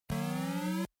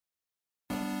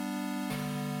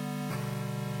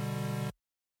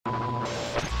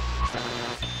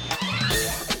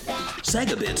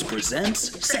Segabits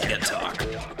presents Sega Talk,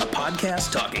 a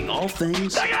podcast talking all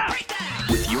things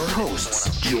Sega! With your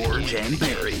hosts, George and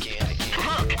Barry. Look,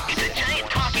 it's a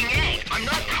giant talking egg. I'm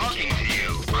not talking to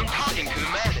you. I'm talking to the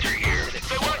master here.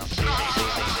 Say what?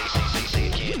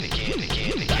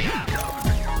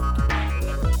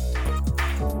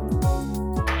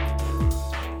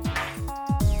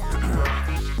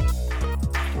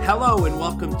 Hello and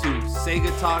welcome to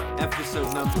Sega Talk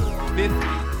episode number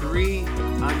 53.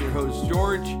 I'm your host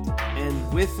George,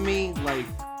 and with me, like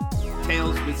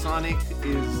Tails with Sonic,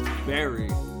 is Barry.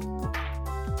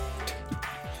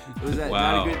 Was that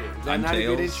Wow. not a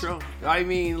good Tails. intro? I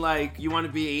mean, like, you want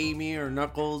to be Amy or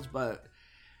Knuckles, but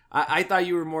I thought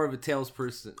you were more of a Tails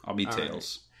person. I'll be All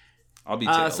Tails. I'll be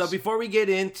Tails. So before we get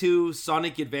into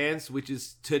Sonic Advance, which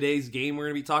is today's game we're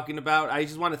going to be talking about, I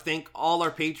just want to thank all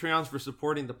our Patreons for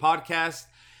supporting the podcast.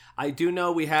 I do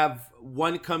know we have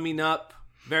one coming up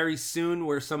very soon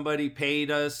where somebody paid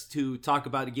us to talk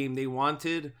about a game they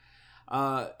wanted.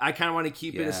 I kind of want to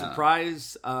keep it a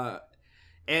surprise.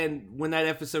 And when that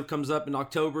episode comes up in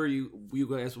October, you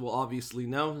guys will obviously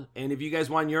know. And if you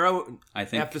guys want your own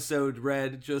episode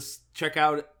read, just check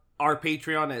out our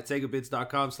Patreon at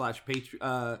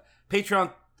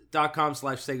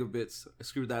patreon.com/segabits. I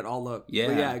screwed that all up. Yeah.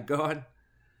 But yeah, go on.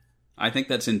 I think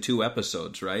that's in 2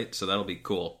 episodes, right? So that'll be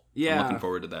cool. Yeah. I'm looking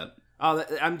forward to that. Oh,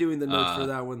 I'm doing the notes for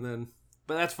that one then.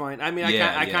 But that's fine. I mean,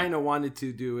 I kind of wanted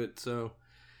to do it, so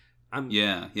I'm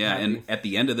happy. And at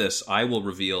the end of this, I will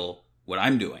reveal what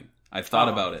I'm doing. I've thought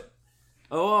about it.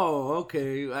 Oh,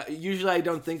 okay. Usually I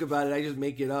don't think about it. I just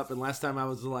make it up. And last time I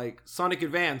was like, Sonic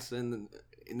Advance, and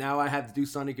now I have to do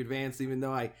Sonic Advance, even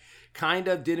though I kind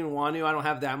of didn't want to. I don't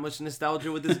have that much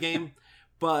nostalgia with this game.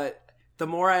 But the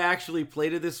more I actually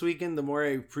played it this weekend, the more I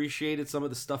appreciated some of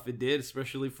the stuff it did,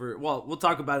 especially for... Well, we'll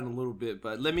talk about it in a little bit,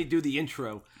 but let me do the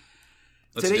intro.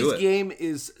 Today's game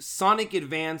is Sonic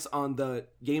Advance on the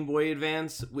Game Boy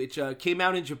Advance, which came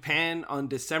out in Japan on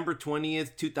December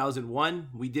 20th, 2001.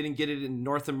 We didn't get it in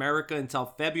North America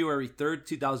until February 3rd,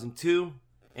 2002,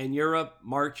 and Europe,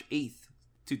 March 8th,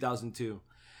 2002.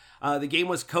 The game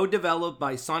was co-developed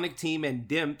by Sonic Team and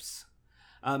Dimps,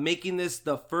 making this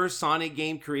the first Sonic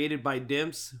game created by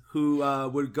Dimps, who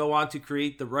would go on to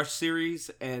create the Rush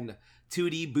series and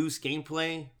 2D boost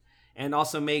gameplay, and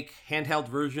also make handheld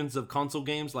versions of console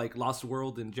games like Lost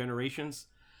World and Generations.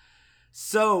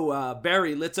 So,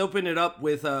 Barry, let's open it up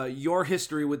with your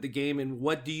history with the game, and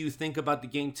what do you think about the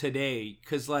game today?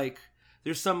 Because, like,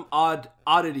 there's some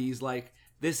oddities, like,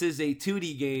 this is a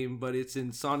 2D game, but it's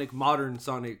in modern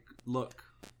Sonic look.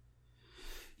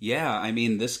 Yeah, I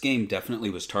mean, this game definitely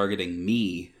was targeting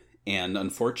me, and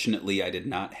unfortunately I did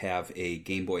not have a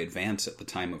Game Boy Advance at the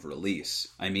time of release.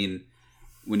 I mean,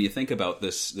 when you think about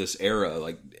this era,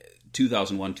 like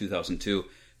 2001, 2002,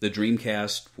 the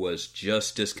Dreamcast was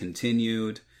just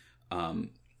discontinued.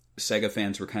 Sega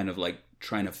fans were kind of like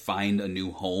trying to find a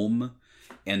new home.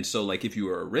 And so, like, if you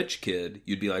were a rich kid,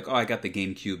 you'd be like, oh, I got the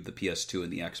GameCube, the PS2,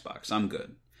 and the Xbox. I'm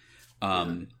good.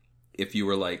 If you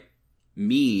were like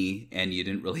me and you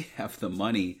didn't really have the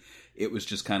money, it was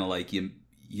just kind of like you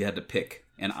had to pick.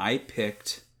 And I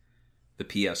picked the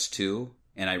PS2,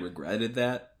 and I regretted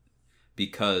that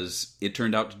because it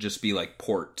turned out to just be like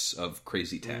ports of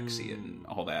Crazy Taxi and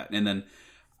all that. And then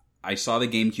I saw the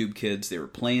GameCube kids, they were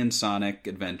playing Sonic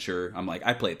Adventure. I'm like,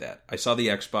 I played that. I saw the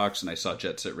Xbox and I saw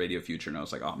Jet Set Radio Future, and I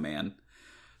was like, oh man.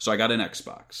 So I got an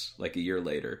Xbox like a year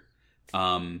later.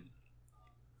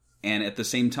 And at the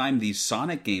same time, these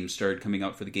Sonic games started coming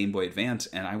out for the Game Boy Advance,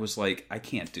 and I was like, I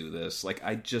can't do this. Like,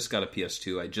 I just got a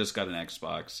PS2, I just got an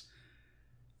Xbox.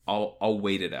 I'll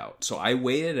wait it out. So I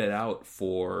waited it out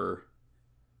for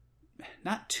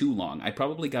not too long. I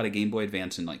probably got a Game Boy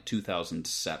Advance in like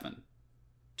 2007,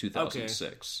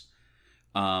 2006.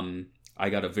 Okay. I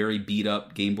got a very beat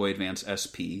up Game Boy Advance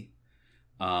SP,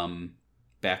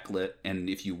 backlit, and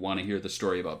if you want to hear the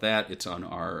story about that, it's on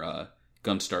our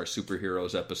Gunstar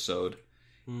Superheroes episode.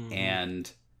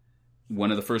 And one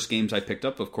of the first games I picked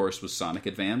up, of course, was Sonic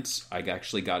Advance. I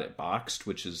actually got it boxed,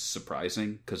 which is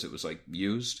surprising because it was like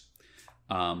used.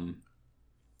 And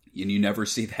you never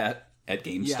see that at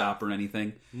GameStop or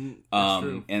anything. That's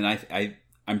true. And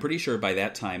I'm pretty sure by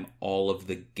that time all of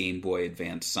the Game Boy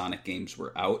Advance Sonic games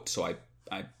were out, so I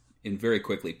very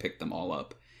quickly picked them all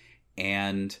up.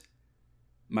 And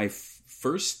my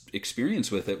first experience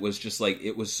with it was just like,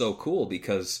 it was so cool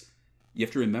because you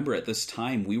have to remember at this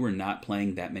time we were not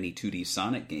playing that many 2D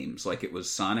Sonic games. Like, it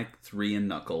was Sonic 3 and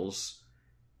Knuckles,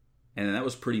 and that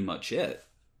was pretty much it.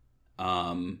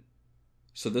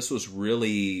 So this was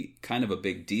really kind of a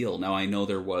big deal. Now, I know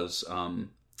there was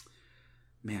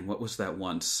man, what was that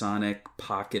one? Sonic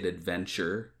Pocket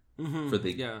Adventure for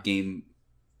the game,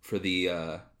 for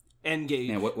the N-Gage.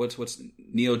 Man, what's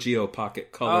Neo Geo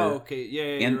Pocket Color? Oh, okay,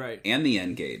 yeah, and, you're right. And the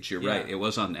N-Gage, you're right. It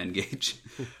was on N-Gage.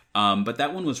 But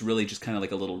that one was really just kind of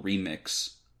like a little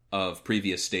remix of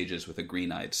previous stages with a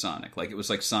green-eyed Sonic. Like, it was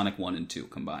like Sonic 1 and 2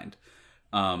 combined.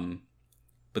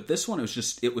 But this one,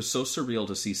 it was so surreal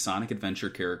to see Sonic Adventure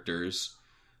characters,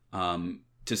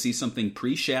 to see something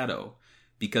pre-Shadow,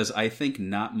 because I think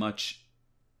not much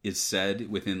is said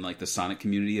within like the Sonic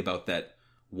community about that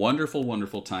wonderful,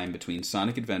 wonderful time between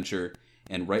Sonic Adventure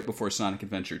and right before Sonic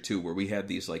Adventure 2, where we had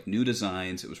these like new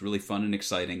designs. It was really fun and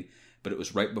exciting, but it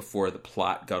was right before the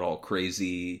plot got all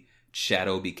crazy.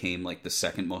 Shadow became like the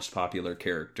second most popular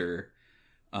character.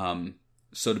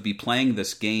 So to be playing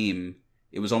this game,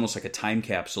 it was almost like a time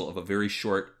capsule of a very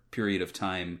short period of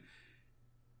time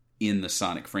in the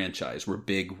Sonic franchise, where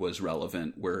Big was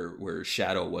relevant, where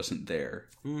Shadow wasn't there.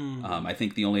 I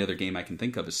think the only other game I can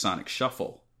think of is Sonic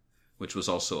Shuffle, which was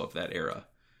also of that era.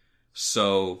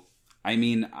 So, I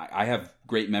mean, I have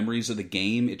great memories of the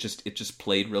game. It just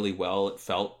played really well. It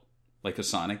felt like a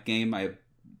Sonic game. I have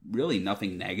really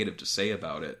nothing negative to say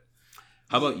about it.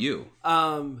 How about you?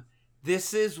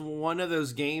 This is one of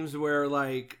those games where,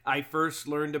 like, I first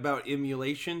learned about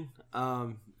emulation.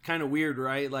 Kind of weird,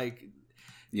 right? Like,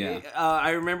 yeah.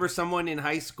 I remember someone in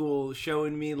high school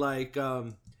showing me, like,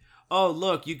 oh,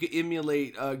 look, you could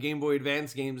emulate Game Boy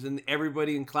Advance games, and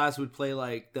everybody in class would play,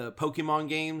 like, the Pokemon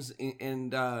games,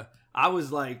 and I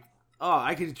was like, oh,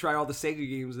 I could try all the Sega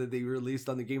games that they released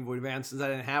on the Game Boy Advance since I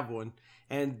didn't have one.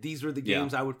 And these were the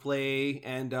games I would play,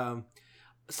 and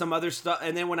some other stuff.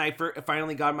 And then when I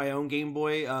finally got my own Game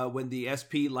Boy, when the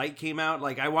SP Lite came out,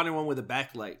 like, I wanted one with a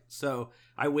backlight. So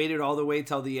I waited all the way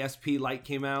till the SP Lite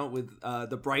came out with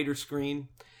the brighter screen.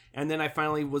 And then I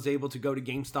finally was able to go to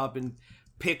GameStop and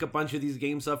pick a bunch of these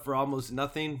games up for almost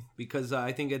nothing, because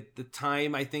I think at the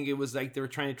time, I think it was like they were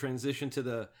trying to transition to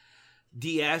the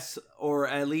DS, or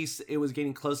at least it was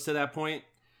getting close to that point.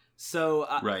 So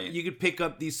you could pick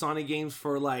up these Sonic games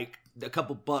for like a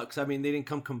couple bucks. I mean, they didn't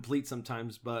come complete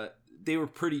sometimes, but they were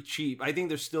pretty cheap. I think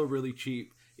they're still really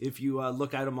cheap if you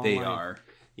look at them online. They are.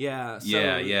 Yeah.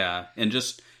 So, yeah. And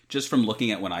just from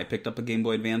looking at when I picked up a Game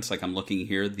Boy Advance, like I'm looking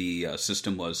here, the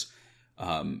system was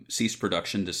ceased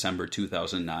production December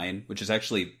 2009, which is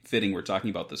actually fitting we're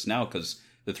talking about this now, because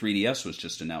the 3DS was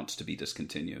just announced to be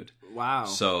discontinued. Wow.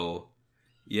 So,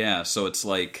 yeah, so it's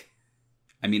like,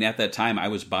 I mean, at that time, I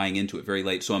was buying into it very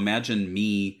late. So imagine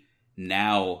me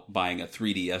now buying a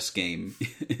 3DS game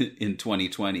in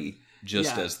 2020,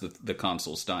 just as the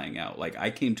console's dying out. Like,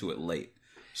 I came to it late.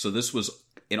 So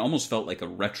it almost felt like a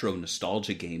retro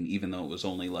nostalgia game, even though it was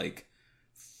only like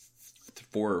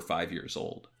 4 or 5 years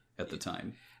old at the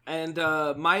time. And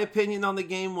my opinion on the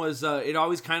game was it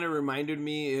always kind of reminded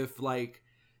me if like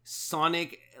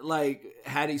Sonic like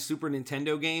had a Super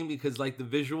Nintendo game, because like the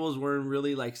visuals weren't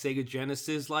really like Sega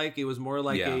Genesis, like it was more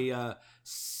like a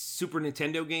Super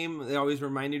Nintendo game. They always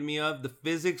reminded me of. The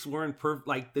physics weren't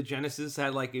like the Genesis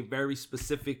had like a very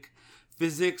specific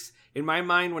physics. In my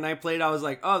mind, when I played, I was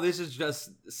like, oh, this is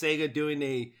just Sega doing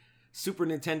a Super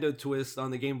Nintendo twist on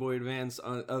the Game Boy Advance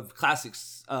of classic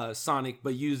Sonic,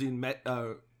 but using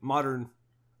modern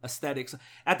aesthetics.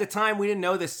 At the time, we didn't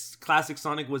know this classic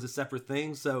Sonic was a separate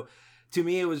thing, so to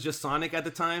me, it was just Sonic at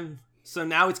the time. So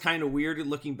now it's kind of weird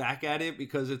looking back at it,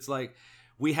 because it's like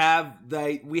we have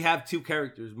two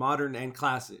characters, modern and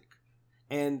classic,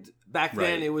 and back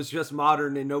then it was just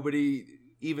modern, and nobody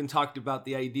even talked about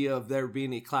the idea of there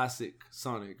being a classic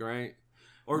Sonic, right?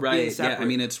 Or being separate. Yeah, I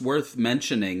mean, it's worth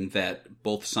mentioning that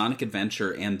both Sonic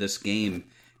Adventure and this game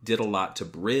did a lot to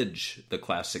bridge the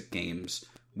classic games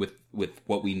with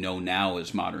what we know now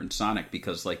as modern Sonic,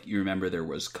 because like you remember there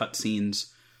was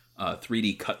cutscenes,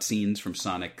 3D cutscenes from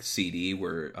Sonic CD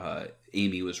where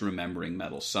Amy was remembering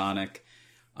Metal Sonic.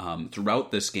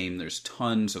 Throughout this game, there's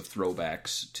tons of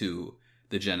throwbacks to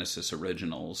the Genesis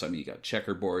originals. I mean, you got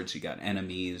checkerboards, you got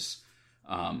enemies.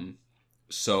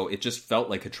 So it just felt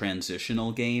like a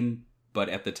transitional game, but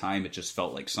at the time it just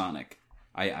felt like Sonic.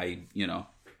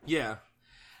 Yeah.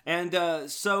 And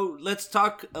so let's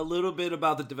talk a little bit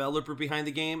about the developer behind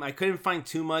the game. I couldn't find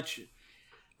too much,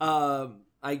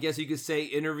 I guess you could say,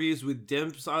 interviews with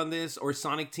Dimps on this, or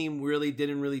Sonic Team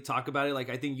didn't really talk about it. Like,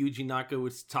 I think Yuji Naka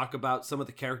would talk about some of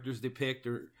the characters they picked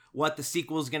or what the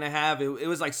sequel's going to have. It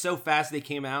was like so fast they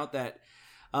came out that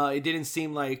it didn't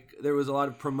seem like there was a lot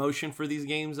of promotion for these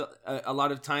games a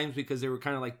lot of times, because they were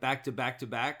kind of like back to back to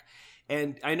back.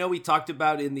 And I know we talked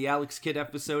about in the Alex Kidd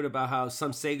episode about how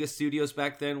some Sega studios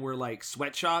back then were like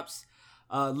sweatshops.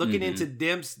 Looking into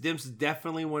Dimps is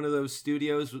definitely one of those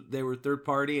studios. They were third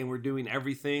party, and we're doing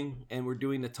everything, and we're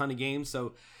doing a ton of games.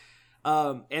 So,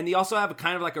 and they also have a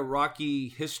kind of like a rocky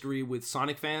history with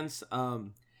Sonic fans.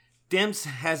 Dimps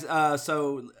has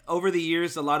so over the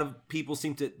years, a lot of people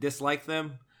seem to dislike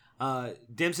them.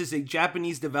 Dimps is a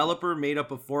Japanese developer made up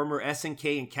of former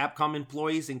SNK and Capcom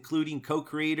employees, including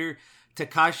co-creator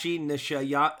Takashi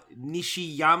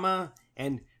Nishiyama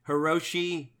and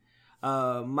Hiroshi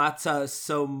Matsumoto.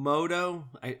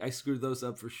 I screwed those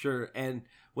up for sure. And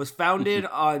was founded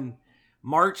on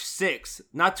March 6th,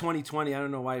 not 2020. I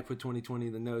don't know why I put 2020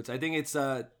 in the notes. I think it's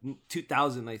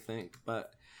 2000, I think.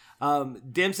 But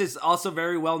Dimps is also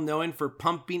very well known for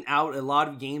pumping out a lot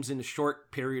of games in a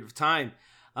short period of time.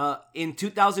 In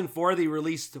 2004, they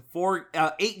released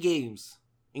 8 games,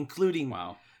 including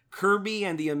Kirby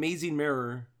and the Amazing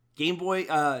Mirror, Game Boy,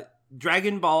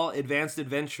 Dragon Ball Advanced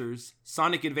Adventures,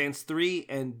 Sonic Advance 3,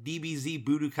 and DBZ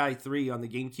Budokai 3 on the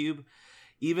GameCube.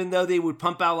 Even though they would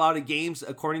pump out a lot of games,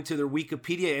 according to their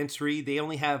Wikipedia entry, they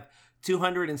only have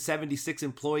 276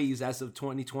 employees as of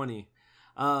 2020.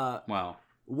 Wow.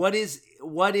 What is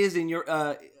your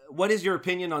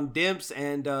opinion on Dimps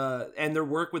and their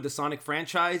work with the Sonic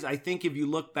franchise? I think if you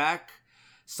look back,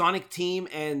 Sonic Team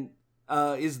and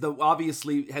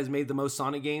obviously has made the most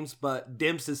Sonic games, but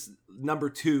Dimps is number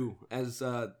 2 as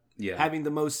having the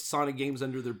most Sonic games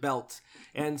under their belt.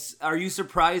 And are you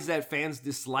surprised that fans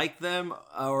dislike them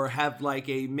or have like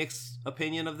a mixed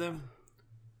opinion of them?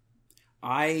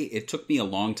 It took me a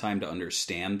long time to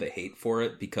understand the hate for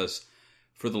it, because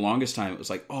for the longest time it was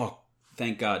like, oh,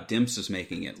 thank God Dimps is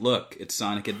making it. Look, it's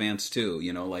Sonic Advance 2.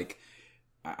 You know, like,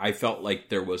 I felt like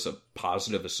there was a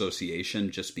positive association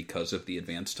just because of the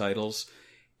Advance titles.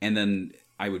 And then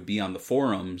I would be on the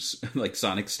forums, like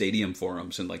Sonic Stadium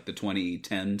forums in like the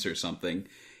 2010s or something,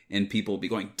 and people would be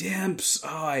going, Dimps,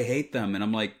 oh, I hate them. And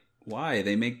I'm like, why?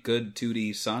 They make good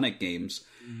 2D Sonic games.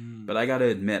 But I gotta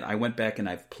admit, I went back and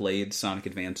I've played Sonic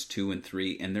Advance 2 and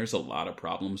 3, and there's a lot of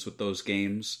problems with those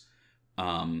games.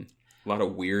 A lot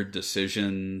of weird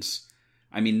decisions.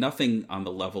 I mean, nothing on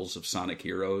the levels of Sonic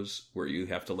Heroes, where you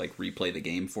have to like replay the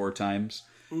game 4 times,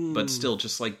 but still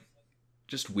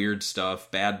just weird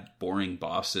stuff, bad, boring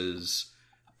bosses.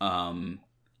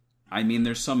 I mean,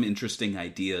 there's some interesting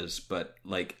ideas, but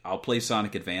like, I'll play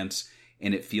Sonic Advance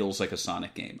and it feels like a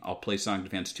Sonic game. I'll play Sonic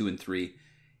Advance 2 and 3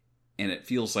 and it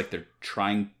feels like they're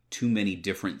trying too many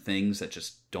different things that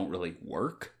just don't really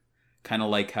work. Kind of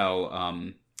like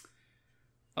how,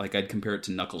 like, I'd compare it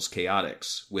to Knuckles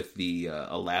Chaotix with the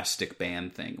elastic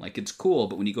band thing. Like, it's cool,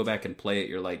 but when you go back and play it,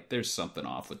 you're like, there's something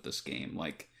off with this game.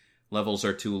 Like, levels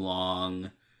are too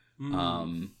long.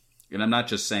 And I'm not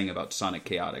just saying about Sonic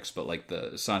Chaotix, but like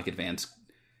the Sonic Advance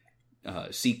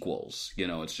sequels. You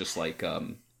know, it's just like,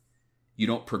 you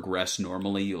don't progress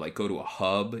normally. You like go to a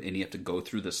hub and you have to go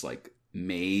through this like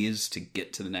maze to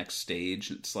get to the next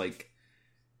stage. It's like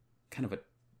kind of a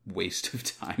waste of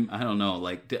time. I don't know.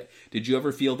 Like, did you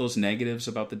ever feel those negatives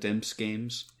about the Dimps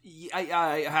games?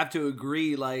 I have to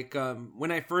agree. Like,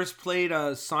 when I first played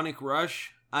Sonic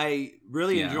Rush, I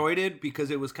really enjoyed it because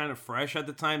it was kind of fresh at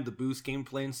the time, the boost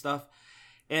gameplay and stuff.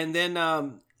 And then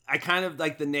I kind of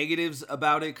like the negatives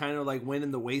about it kind of like went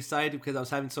in the wayside because I was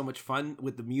having so much fun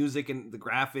with the music and the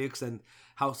graphics and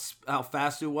how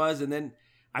fast it was. And then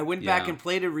I went back and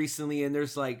played it recently, and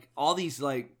there's like all these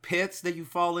like pits that you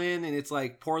fall in, and it's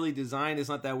like poorly designed. It's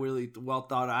not that really well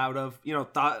thought out of,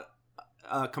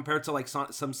 compared to like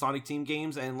some Sonic Team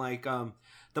games, and like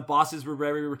the bosses were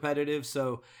very repetitive.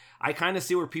 So I kind of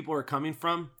see where people are coming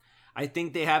from. I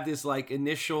think they have this like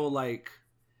initial like,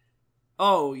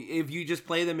 oh, if you just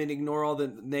play them and ignore all the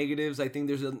negatives, I think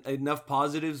there's enough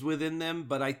positives within them.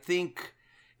 But I think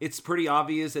it's pretty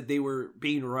obvious that they were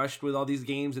being rushed with all these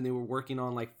games and they were working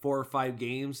on like 4 or 5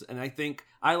 games. And I think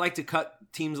I like to cut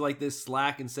teams like this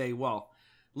slack and say, well,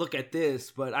 look at this.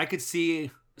 But I could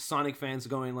see Sonic fans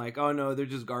going like, oh no, they're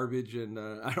just garbage and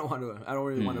I don't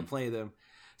really want to play them.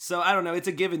 So I don't know. It's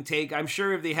a give and take. I'm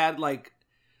sure if they had like,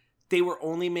 they were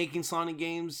only making Sonic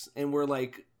games and were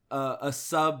like a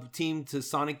sub team to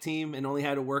Sonic Team and only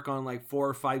had to work on like 4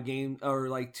 or 5 games or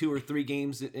like 2 or 3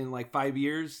 games in like 5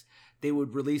 years, they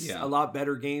would release a lot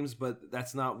better games, but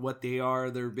that's not what they are.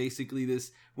 They're basically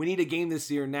this, we need a game this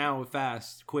year now,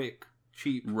 fast, quick,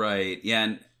 cheap. Right.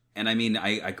 Yeah. And I mean,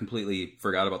 I completely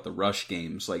forgot about the Rush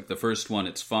games. Like the first one,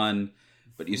 it's fun,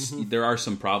 but you see, there are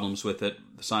some problems with it.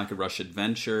 The Sonic Rush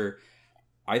Adventure,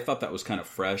 I thought that was kind of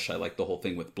fresh. I liked the whole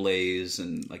thing with Blaze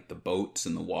and like the boats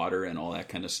and the water and all that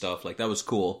kind of stuff. Like that was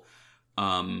cool.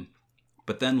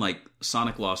 But then like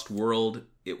Sonic Lost World,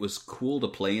 it was cool to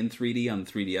play in 3D on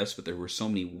the 3DS, but there were so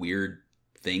many weird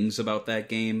things about that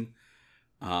game.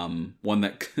 One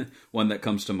that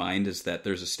comes to mind is that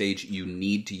there's a stage you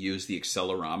need to use the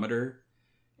accelerometer,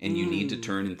 and you need to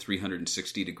turn in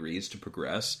 360 degrees to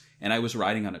progress. And I was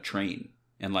riding on a train,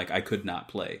 and like I could not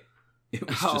play. It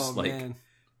was just like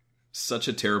such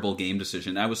a terrible game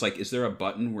decision. I was like, is there a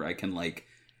button where I can like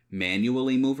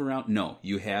manually move around? No,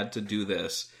 you had to do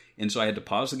this. And so I had to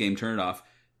pause the game, turn it off,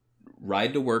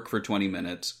 ride to work for 20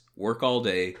 minutes, work all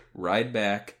day, ride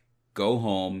back, go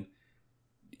home.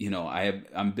 You know,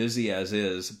 I'm busy as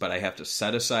is, but I have to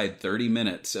set aside 30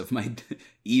 minutes of my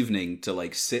evening to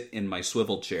like sit in my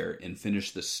swivel chair and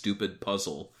finish this stupid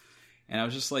puzzle. And I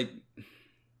was just like,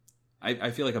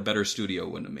 I feel like a better studio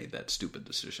wouldn't have made that stupid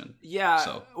decision. Yeah.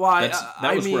 So well,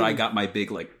 that was where I got my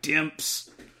big like dimps.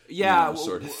 Yeah, you know,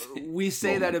 sort of we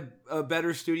say moment. that a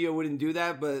better studio wouldn't do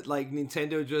that, but like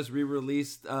Nintendo just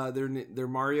re-released their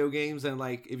Mario games, and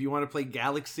like if you want to play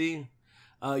Galaxy,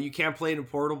 you can't play it in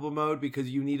portable mode because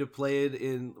you need to play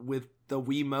it with the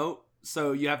Wiimote.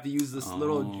 So you have to use this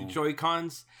little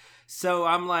Joy-Cons. So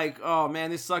I'm like, oh man,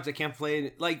 this sucks. I can't play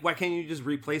it. Like, why can't you just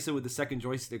replace it with the second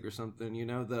joystick or something? You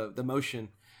know, the motion.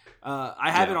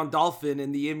 I have it on Dolphin,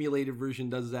 and the emulated version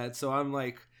does that. So I'm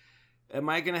like, am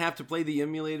I gonna have to play the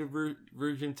emulated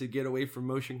version to get away from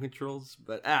motion controls?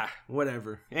 But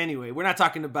whatever. Anyway, we're not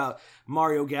talking about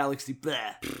Mario Galaxy.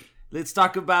 Blah. Let's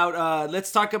talk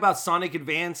about Sonic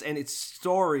Advance and its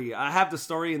story. I have the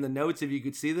story in the notes if you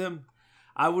could see them.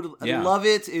 I would love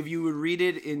it if you would read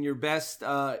it in your best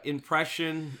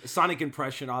Sonic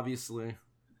impression, obviously.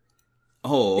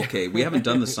 Oh, okay. We haven't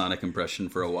done the Sonic impression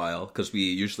for a while because we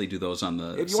usually do those on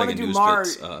the Sega News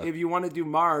Bits. If you want to do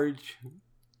Marge,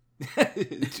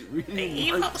 the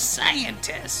evil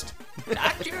scientist,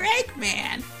 Dr.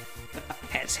 Eggman,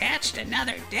 has hatched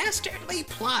another dastardly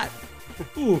plot.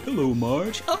 Oh, hello,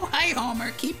 Marge. Oh, hi,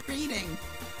 Homer. Keep reading.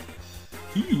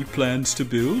 He plans to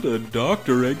build a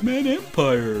Dr. Eggman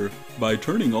empire by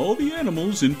turning all the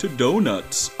animals into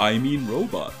donuts. I mean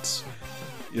robots.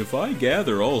 If I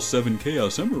gather all 7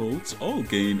 Chaos Emeralds, I'll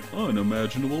gain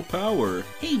unimaginable power.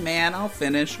 Hey, man, I'll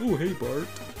finish. Oh, hey, Bart.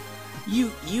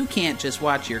 You can't just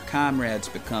watch your comrades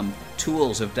become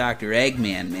tools of Dr.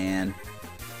 Eggman, man.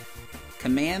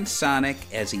 Command Sonic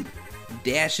as he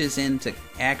dashes into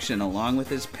action along with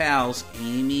his pals,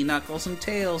 Amy, Knuckles, and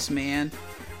Tails, man,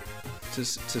 to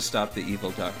stop the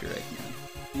evil Dr. Eggman.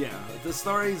 Yeah, the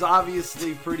story's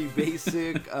obviously pretty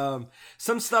basic.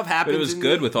 Some stuff happens. But it was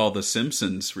good with all the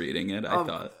Simpsons reading it, I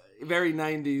thought. Very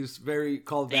 90s, very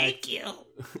callback. Thank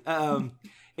you.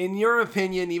 In your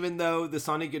opinion, even though the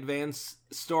Sonic Advance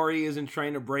story isn't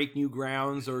trying to break new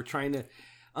grounds or trying to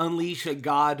unleash a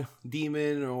god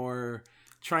demon or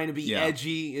trying to be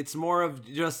edgy, it's more of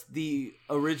just the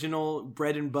original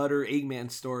bread and butter Eggman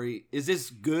story. Is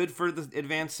this good for the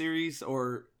Advance series,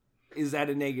 or is that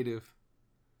a negative?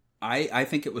 I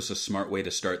think it was a smart way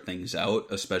to start things out,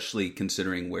 especially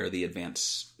considering where the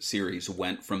Advance series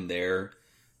went from there.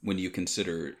 When you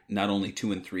consider not only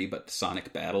 2 and 3, but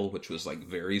Sonic Battle, which was like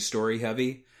very story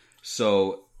heavy.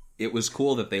 So it was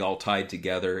cool that they all tied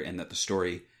together and that the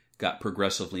story got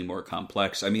progressively more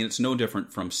complex. I mean, it's no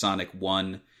different from Sonic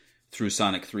 1 through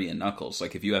Sonic 3 and Knuckles.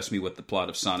 Like, if you ask me what the plot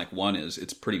of Sonic 1 is,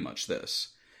 it's pretty much this.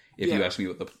 If you ask me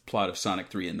what the plot of Sonic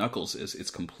 3 and Knuckles is,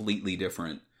 it's completely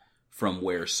different from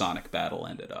where Sonic Battle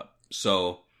ended up.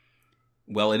 So,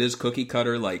 well, it is cookie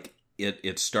cutter, like,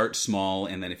 it starts small,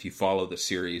 and then if you follow the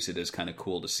series, it is kind of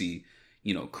cool to see,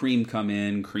 you know, Cream come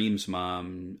in, Cream's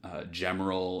mom,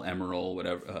 Gemerald, Emerald,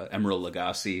 whatever, Emerald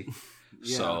Lagasse.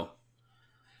 Yeah. So,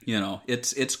 you know,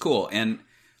 it's cool. And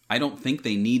I don't think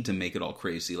they need to make it all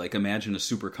crazy. Like, imagine a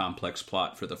super complex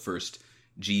plot for the first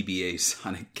GBA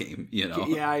Sonic game, you know?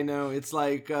 Yeah, I know. It's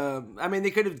like, I mean,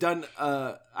 they could have done,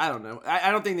 I don't know.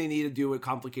 I don't think they need to do a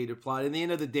complicated plot. At the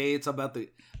end of the day, it's about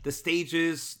the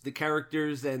stages, the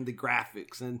characters, and the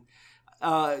graphics. And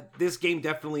this game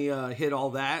definitely hit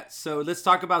all that. So let's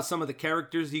talk about some of the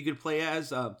characters you could play as.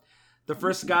 The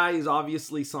first guy is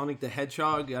obviously Sonic the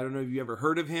Hedgehog. I don't know if you ever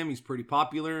heard of him. He's pretty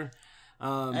popular.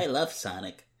 I love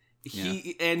Sonic.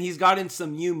 He's gotten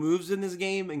some new moves in this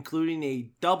game, including a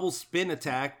double spin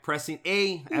attack. Pressing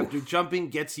A after jumping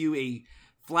gets you a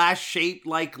flash shape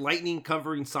like lightning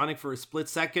covering Sonic for a split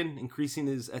second, increasing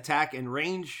his attack and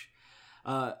range.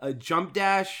 A jump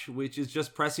dash, which is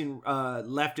just pressing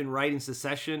left and right in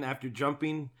succession after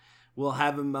jumping, will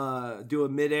have him do a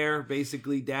midair,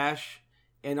 basically dash,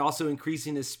 and also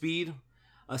increasing his speed.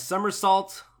 A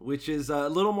somersault, which is a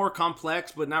little more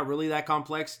complex, but not really that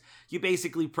complex. You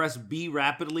basically press B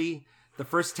rapidly. The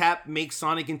first tap makes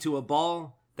Sonic into a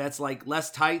ball that's like less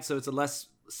tight, so it's a less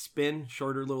spin,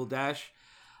 shorter little dash.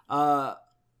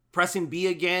 pressing B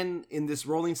again in this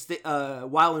rolling state,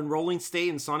 while in rolling state,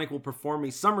 and Sonic will perform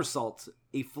a somersault,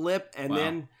 a flip, and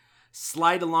then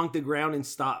slide along the ground and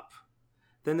stop.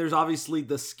 Then there's obviously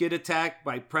the skid attack.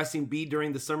 By pressing B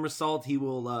during the somersault, he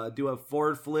will do a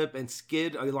forward flip and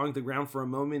skid along the ground for a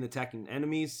moment, attacking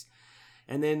enemies.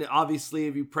 And then obviously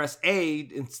if you press A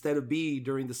instead of B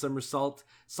during the somersault,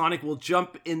 Sonic will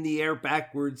jump in the air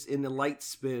backwards in a light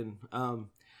spin.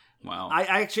 Wow. I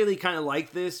actually kind of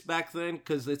liked this back then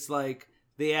because it's like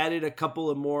they added a couple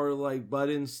of more like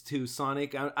buttons to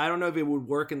Sonic. I don't know if it would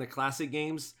work in the classic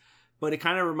games, but it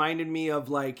kind of reminded me of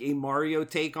like a Mario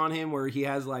take on him where he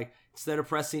has like, instead of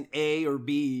pressing A or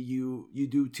B, you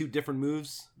do two different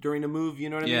moves during a move, you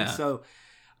know what I mean? So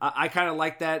I kind of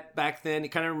like that back then. It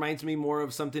kind of reminds me more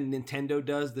of something Nintendo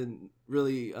does than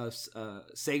really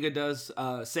Sega does.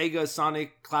 Sega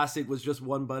Sonic Classic was just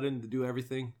one button to do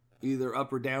everything, either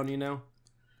up or down, you know?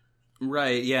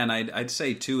 Right, yeah, and I'd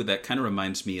say, too, that kind of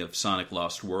reminds me of Sonic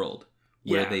Lost World,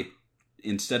 where they,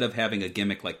 instead of having a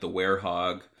gimmick like the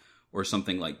Werehog or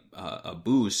something like a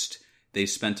boost, they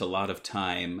spent a lot of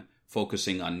time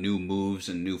focusing on new moves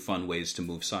and new fun ways to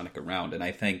move Sonic around. And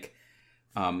I think,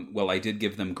 well, I did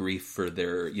give them grief for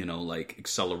their, you know, like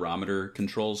accelerometer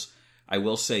controls. I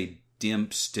will say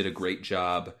Dimps did a great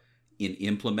job in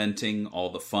implementing all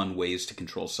the fun ways to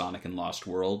control Sonic in Lost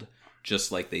World,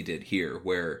 just like they did here,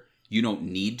 where you don't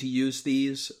need to use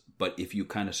these, but if you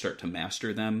kind of start to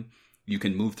master them, you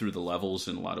can move through the levels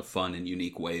in a lot of fun and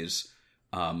unique ways.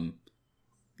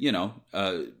 You know,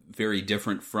 very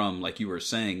different from, like you were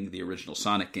saying, the original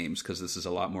Sonic games, because this is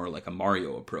a lot more like a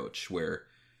Mario approach, where,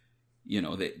 you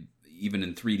know, they, even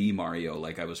in 3D Mario,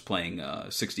 like I was playing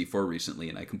 64 recently,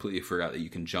 and I completely forgot that you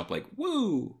can jump like,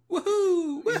 woo,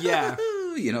 woohoo, woohoo, Yeah.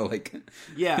 you know, like,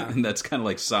 Yeah. and that's kind of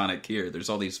like Sonic here. There's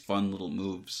all these fun little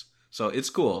moves. So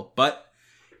it's cool. But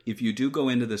if you do go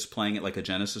into this playing it like a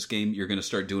Genesis game, you're going to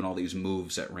start doing all these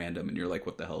moves at random, and you're like,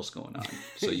 what the hell's going on?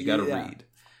 So you got to read.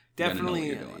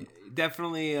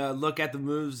 Definitely look at the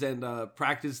moves and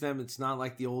practice them. It's not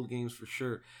like the old games for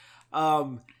sure.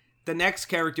 The next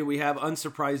character we have,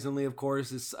 unsurprisingly, of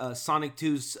course, is Sonic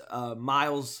 2's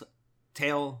Miles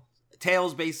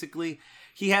Tails, basically.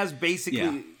 He has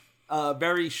basically a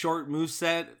very short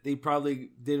moveset. They probably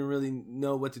didn't really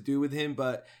know what to do with him,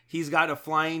 but he's got a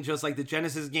flying, just like the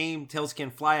Genesis game. Tails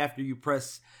can fly after you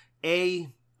press A.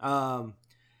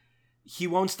 He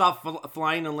won't stop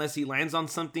flying unless he lands on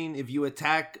something. If you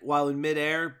attack while in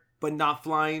midair, but not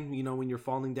flying, you know, when you're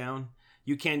falling down,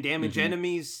 you can damage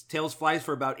enemies. Tails flies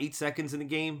for about 8 seconds in the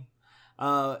game.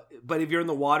 But if you're in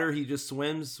the water, he just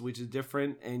swims, which is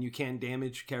different, and you can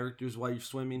damage characters while you're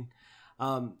swimming.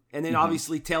 And then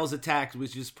obviously Tails attacks,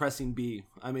 which is pressing B.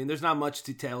 I mean, there's not much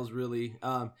to Tails, really.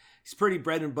 He's pretty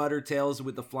bread and butter, Tails,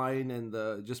 with the flying and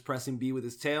the just pressing B with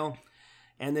his tail.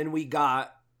 And then we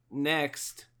got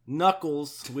next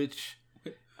Knuckles, which,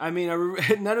 I mean,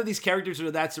 none of these characters are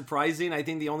that surprising. I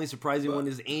think the only surprising one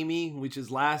is Amy, which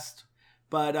is last.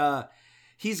 But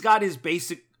he's got his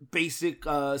basic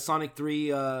Sonic 3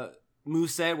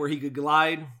 moveset where he could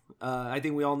glide. I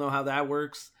think we all know how that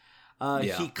works.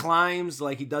 He climbs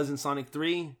like he does in Sonic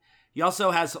 3. He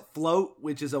also has Float,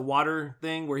 which is a water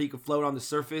thing where he can float on the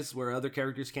surface where other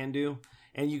characters can do.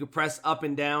 And you can press up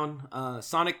and down.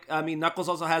 Knuckles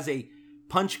also has a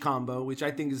punch combo, which I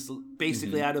think is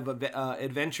basically out of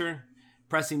Adventure.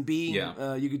 Pressing B,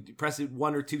 you could press it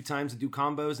 1 or 2 times to do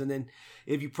combos, and then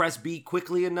if you press B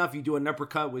quickly enough, you do an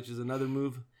uppercut, which is another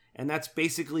move, and that's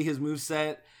basically his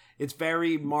moveset. It's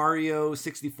very Mario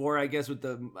 64, I guess, with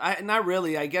not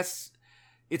really, I guess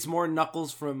it's more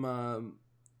Knuckles from,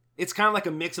 it's kind of like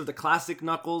a mix of the classic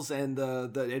Knuckles and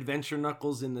the Adventure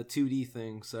Knuckles in the 2D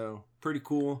thing, so pretty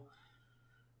cool.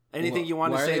 Anything you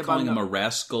want to say about him? Why are they calling him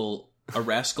a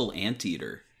rascal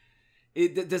anteater?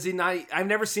 Does he not? I've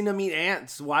never seen him eat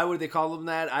ants. Why would they call him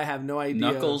that? I have no idea.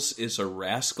 Knuckles is a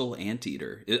rascal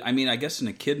anteater. I mean, I guess an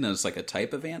echidna is like a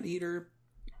type of anteater,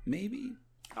 maybe.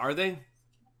 Are they?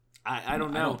 I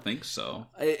don't know. I don't think so.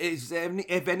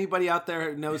 If anybody out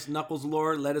there knows Knuckles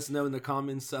lore, let us know in the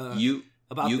comments. You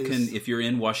this. Can, if you're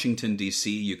in Washington D.C.,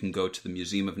 you can go to the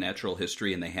Museum of Natural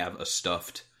History, and they have a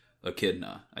stuffed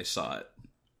echidna. I saw it.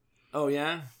 Oh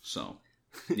yeah. So.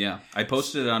 Yeah, I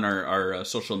posted it on our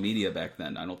social media back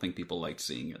then. I don't think people liked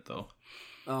seeing it, though.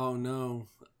 Oh, no.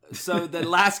 So the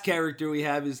last character we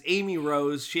have is Amy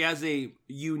Rose. She has a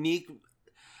unique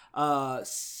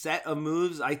set of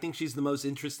moves. I think she's the most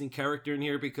interesting character in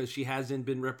here because she hasn't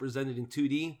been represented in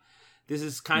 2D. This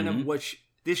is kind of what...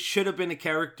 this should have been a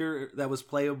character that was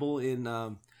playable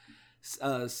in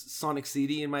Sonic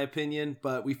CD, in my opinion,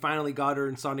 but we finally got her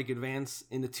in Sonic Advance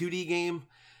in the 2D game.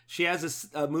 She has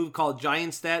a move called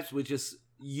Giant Steps, which is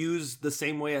used the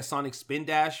same way as Sonic Spin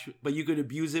Dash, but you could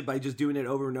abuse it by just doing it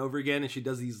over and over again, and she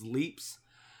does these leaps.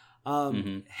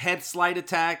 Head Slide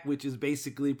Attack, which is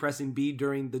basically pressing B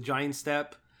during the Giant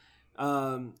Step.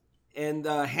 And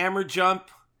Hammer Jump,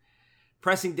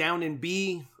 pressing down and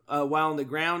B while on the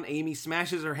ground. Amy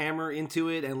smashes her hammer into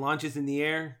it and launches in the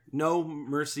air. No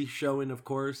mercy showing, of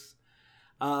course.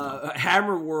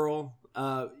 Hammer Whirl.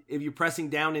 If you're pressing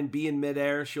down and B in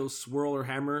midair, she'll swirl her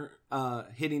hammer,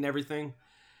 hitting everything.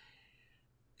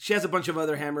 She has a bunch of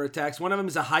other hammer attacks. One of them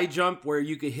is a high jump where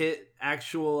you could hit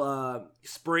actual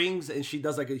springs, and she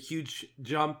does like a huge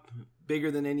jump,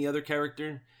 bigger than any other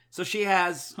character. So she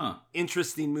has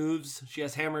interesting moves. She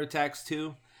has hammer attacks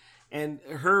too. And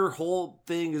her whole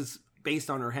thing is based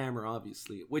on her hammer,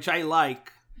 obviously, which I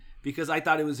like because I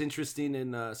thought it was interesting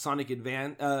in Sonic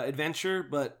Adventure,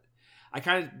 but I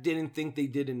kind of didn't think they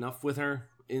did enough with her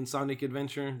in Sonic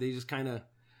Adventure. They just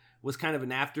was kind of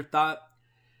an afterthought.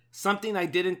 Something I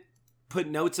didn't put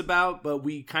notes about, but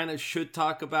we kind of should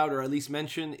talk about, or at least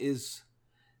mention, is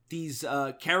these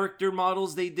character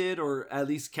models they did, or at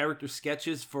least character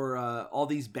sketches for all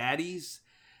these baddies.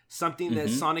 Something that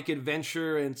Sonic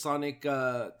Adventure and Sonic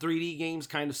 3D games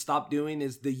kind of stopped doing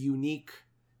is the unique,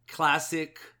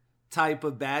 classic type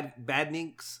of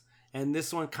badniks. And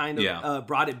this one kind of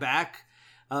brought it back.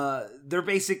 They're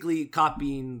basically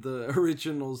copying the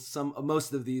originals.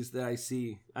 Most of these that I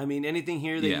see. I mean, anything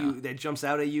here that jumps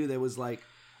out at you that was like,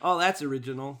 oh, that's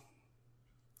original.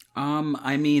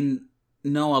 I mean,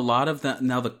 no, a lot of them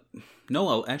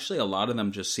actually a lot of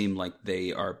them just seem like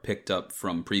they are picked up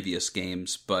from previous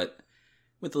games, but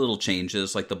with little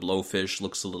changes. Like the Blowfish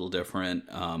looks a little different.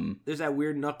 There's that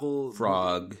weird knuckle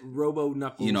frog, Robo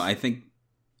Knuckles. You know, I think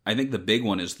the big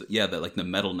one is the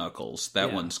Metal Knuckles.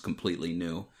 That one's completely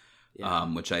new,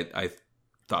 which I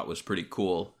thought was pretty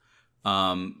cool.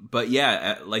 But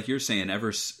yeah, like you're saying,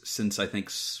 ever since I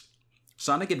think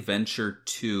Sonic Adventure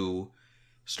 2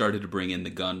 started to bring in the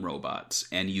gun robots,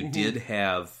 and you did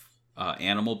have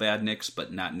animal badniks,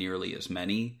 but not nearly as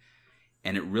many.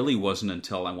 And it really wasn't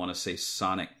until I want to say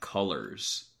Sonic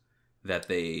Colors that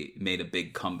they made a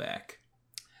big comeback.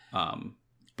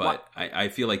 But I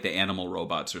feel like the animal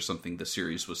robots are something the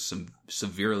series was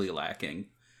severely lacking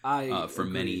for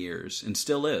many years, and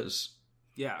still is.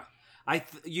 Yeah.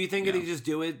 You think they just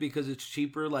do it because it's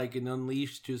cheaper, like in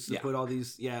Unleashed, just to put all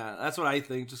these... Yeah, that's what I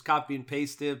think. Just copy and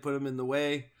paste it, put them in the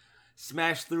way,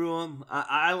 smash through them.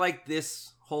 I like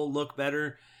this whole look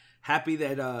better. Happy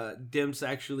that Dimps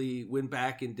actually went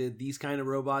back and did these kind of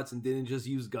robots and didn't just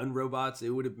use gun robots. It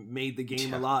would have made the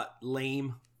game a lot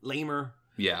lamer.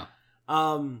 Yeah.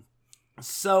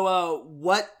 So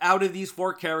what out of these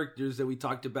 4 characters that we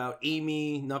talked about,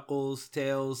 Amy, Knuckles,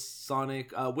 Tails,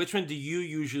 Sonic, which one do you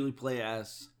usually play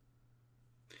as?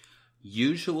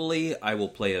 Usually I will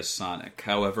play as Sonic.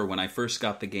 However, when I first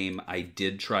got the game, I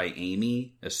did try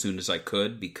Amy as soon as I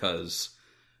could because,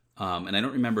 and I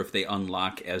don't remember if they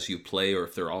unlock as you play or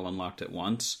if they're all unlocked at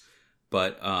once,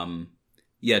 but,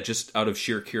 yeah, just out of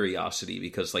sheer curiosity,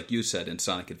 because like you said, in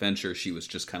Sonic Adventure, she was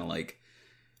just kind of like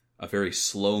a very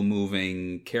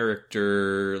slow-moving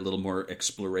character, a little more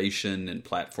exploration and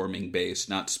platforming based,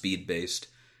 not speed based.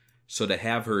 So to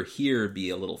have her here be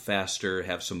a little faster,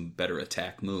 have some better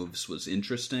attack moves was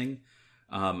interesting.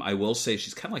 I will say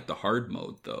she's kind of like the hard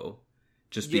mode though,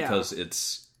 just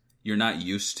because you're not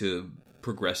used to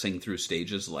progressing through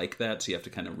stages like that, so you have to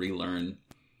kind of relearn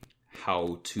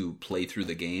how to play through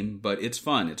the game. But it's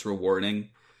fun, it's rewarding.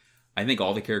 I think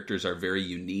all the characters are very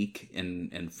unique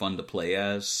and fun to play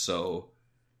as, so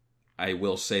I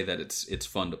will say that it's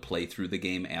fun to play through the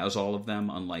game as all of them,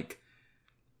 unlike,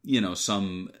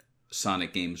 some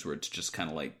Sonic games where it's just kind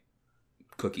of like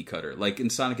cookie cutter. Like in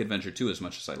Sonic Adventure 2, as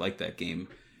much as I like that game,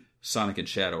 Sonic and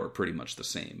Shadow are pretty much the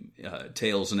same.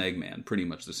 Tails and Eggman, pretty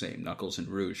much the same. Knuckles and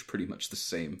Rouge, pretty much the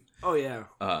same. Oh, yeah.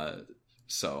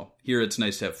 So here it's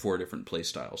nice to have 4 different play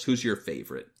styles. Who's your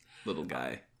favorite little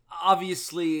guy?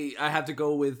 Obviously, I have to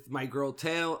go with my girl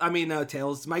Tails.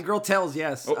 My girl Tails,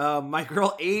 yes. Oh. My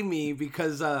girl Amy,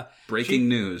 because... Breaking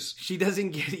news. She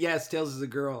doesn't get... Yes, Tails is a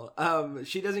girl.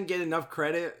 She doesn't get enough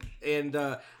credit, and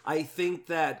I think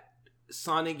that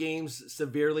Sonic games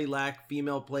severely lack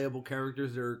female playable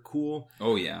characters that are cool.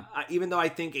 Oh, yeah. Even though I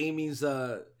think Amy's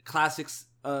classics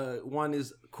one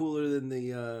is cooler than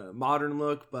the modern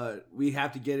look, but we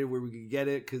have to get it where we can get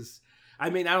it, because... I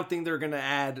don't think they're gonna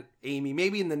add Amy.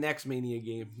 Maybe in the next Mania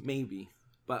game, maybe.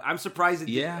 But I'm surprised.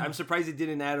 I'm surprised it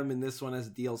didn't add them in this one as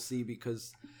DLC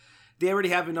because they already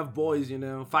have enough boys.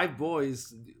 5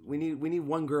 boys. We need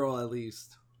 1 girl at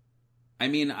least. I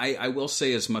mean, I will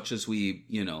say, as much as we,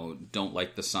 don't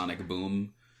like the Sonic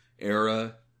Boom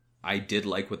era, I did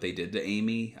like what they did to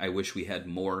Amy. I wish we had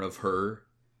more of her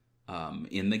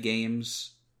in the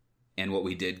games, and what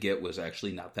we did get was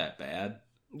actually not that bad.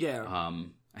 Yeah.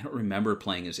 I don't remember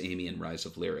playing as Amy in Rise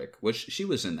of Lyric. She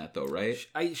was in that though, right?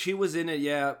 She was in it,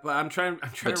 yeah. But I'm trying to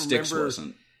remember. Styx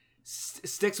wasn't.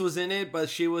 Styx was in it, but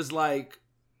she was like,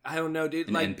 I don't know, dude.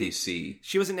 An like NPC.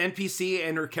 She was an NPC,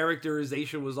 and her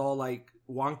characterization was all like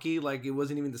wonky. Like it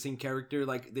wasn't even the same character.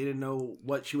 Like they didn't know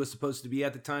what she was supposed to be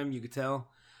at the time. You could tell.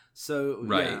 So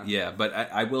right, yeah. But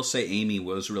I will say Amy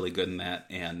was really good in that,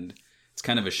 and it's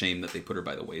kind of a shame that they put her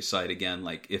by the wayside again.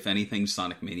 Like if anything,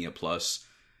 Sonic Mania Plus,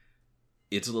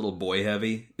 it's a little boy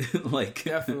heavy. Like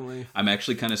definitely. I'm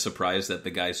actually kind of surprised that the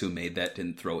guys who made that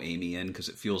didn't throw Amy in, because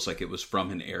it feels like it was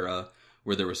from an era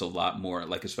where there was a lot more,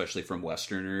 like especially from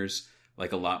Westerners,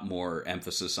 like a lot more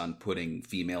emphasis on putting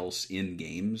females in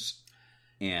games.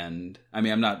 And I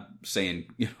mean, I'm not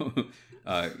saying,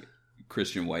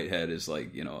 Christian Whitehead is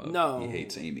like, no, he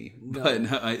hates Amy, no. But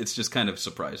it's just kind of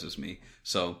surprises me.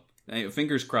 So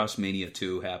fingers crossed Mania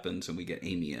 2 happens and we get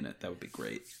Amy in it. That would be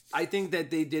great. I think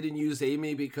that they didn't use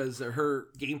Amy because her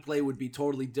gameplay would be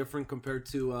totally different compared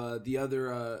to the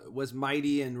other, was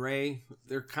Mighty and Ray.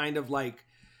 They're kind of like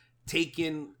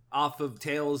taken off of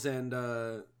Tails and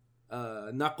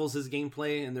Knuckles'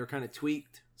 gameplay, and they're kind of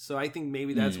tweaked. So I think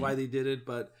maybe that's why they did it,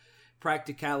 but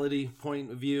practicality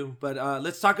point of view. But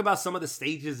let's talk about some of the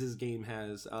stages this game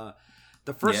has.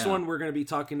 The first one we're going to be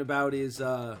talking about is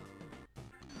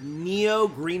Neo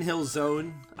Green Hill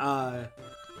Zone. Let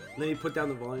me put down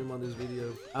the volume on this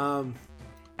video.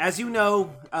 As you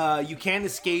know, you can't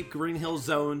escape Green Hill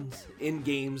Zones in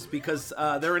games because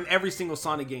they're in every single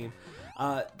Sonic game.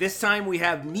 This time we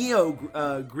have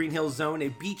Neo Green Hill Zone, a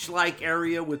beach-like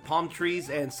area with palm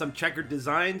trees and some checkered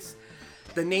designs.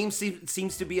 The name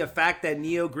seems to be a fact that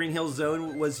Neo Green Hill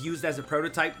Zone was used as a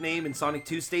prototype name in Sonic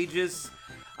 2 stages.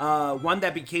 One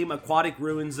that became Aquatic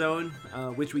Ruin Zone,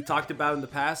 which we talked about in the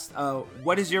past.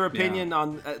 What is your opinion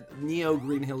on Neo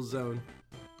Green Hill Zone?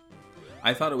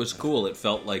 I thought it was cool. It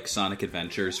felt like Sonic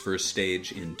Adventure's first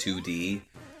stage in 2D.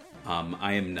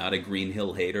 I am not a Green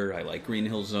Hill hater. I like Green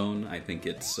Hill Zone. I think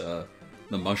it's the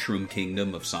Mushroom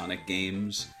Kingdom of Sonic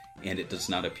games, and it does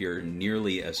not appear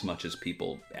nearly as much as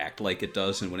people act like it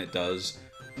does. And when it does,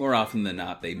 more often than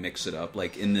not, they mix it up.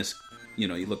 Like in this, you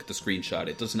look at the screenshot,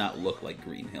 it does not look like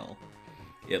Green Hill.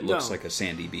 It looks like a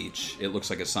sandy beach. It looks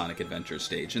like a Sonic Adventure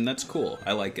stage, and that's cool.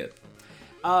 I like it.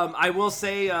 I will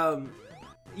say,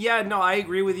 I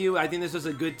agree with you. I think this was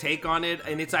a good take on it,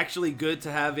 and it's actually good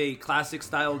to have a classic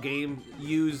style game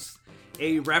use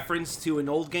a reference to an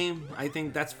old game. I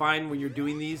think that's fine when you're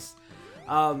doing these.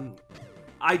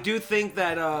 I do think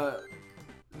that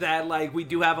like we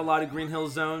do have a lot of Green Hill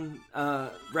Zone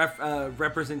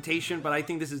representation, but I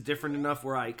think this is different enough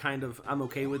where I'm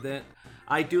okay with it.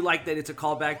 I do like that it's a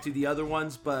callback to the other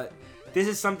ones, but this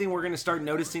is something we're going to start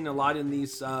noticing a lot in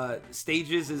these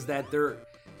stages, is that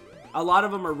a lot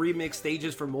of them are remixed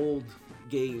stages from old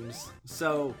games.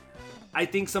 So I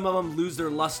think some of them lose their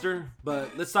luster,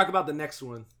 but let's talk about the next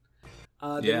one.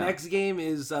 The next game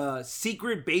is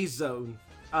Secret Base Zone.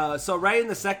 So right in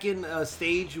the second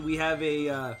stage, we have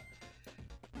a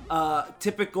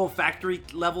typical factory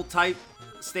level type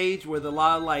stage with a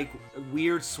lot of like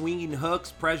weird swinging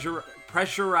hooks,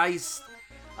 pressurized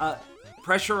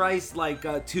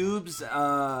like tubes,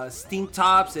 steam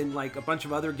tops, and like a bunch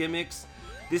of other gimmicks.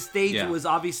 This stage was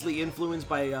obviously influenced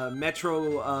by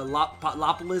Metro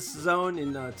Lopolis Zone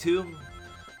in 2.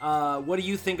 What do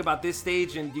you think about this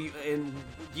stage, and do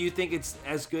you think it's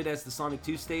as good as the Sonic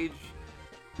 2 stage?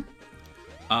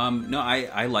 No,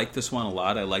 I like this one a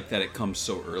lot. I like that it comes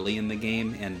so early in the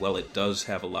game, and while it does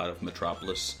have a lot of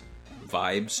Metropolis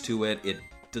vibes to it, it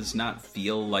does not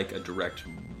feel like a direct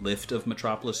lift of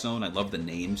Metropolis Zone. I love the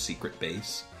name Secret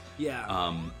Base.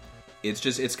 Yeah.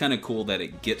 It's kind of cool that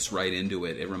it gets right into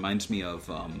it. It reminds me of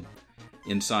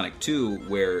in Sonic 2,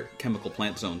 where Chemical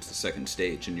Plant Zone's the second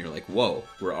stage, and you're like, whoa,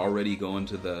 we're already going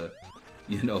to the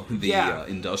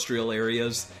industrial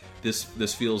areas.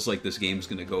 This feels like this game's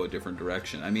going to go a different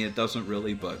direction. I mean, it doesn't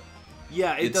really, but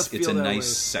yeah, it's a nice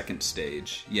second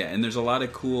stage. Yeah, and there's a lot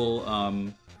of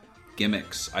cool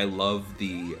gimmicks. I love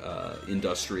the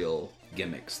industrial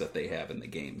gimmicks that they have in the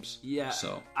games. Yeah,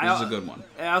 so this is a good one.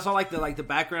 I also like the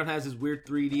background has this weird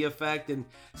 3D effect, and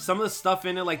some of the stuff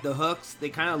in it, like the hooks, they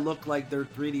kind of look like they're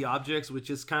 3D objects, which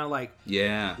is kind of like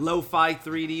lo-fi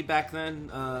 3D back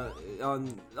then.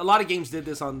 On a lot of games did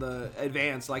this on the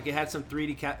Advance, like it had some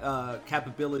 3D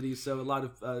capabilities, so a lot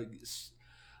of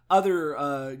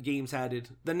other games had it.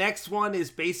 The next one is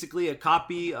basically a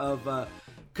copy of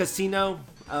Casino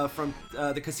from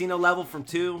the Casino level from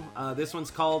 2. This one's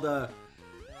called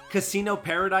Casino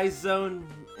Paradise Zone,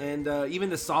 and even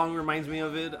the song reminds me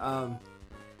of it.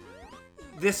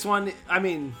 This one, I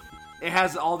mean, it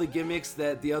has all the gimmicks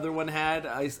that the other one had.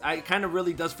 I kind of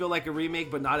really does feel like a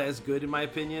remake, but not as good in my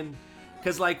opinion.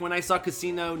 Because like when I saw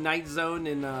Casino Night Zone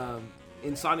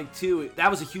in Sonic 2,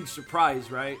 that was a huge surprise,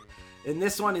 right? And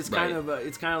this one is kind of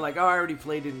it's kind of like, oh, I already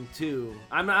played it in 2.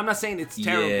 I'm not saying it's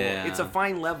terrible. Yeah. It's a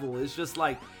fine level. It's just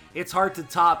like it's hard to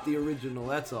top the original.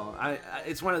 That's all.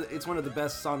 It's one of the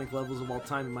best Sonic levels of all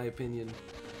time in my opinion.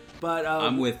 But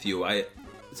I'm with you.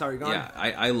 Sorry, go on. Yeah,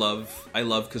 I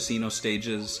love Casino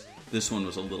stages. This one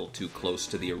was a little too close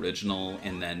to the original,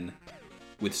 and then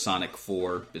with Sonic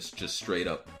 4, it's just straight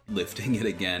up lifting it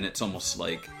again. It's almost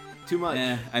like Too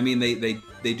much. I mean,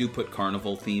 they do put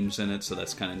carnival themes in it, so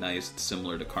that's kind of nice. It's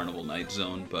similar to Carnival Night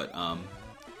Zone, but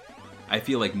I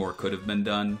feel like more could have been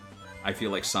done. I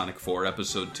feel like Sonic 4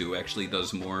 Episode 2 actually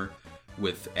does more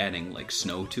with adding, like,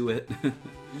 snow to it.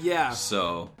 Yeah.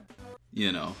 So,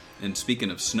 you know. And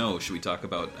speaking of snow, should we talk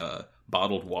about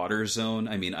Bottled Water Zone?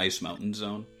 I mean, Ice Mountain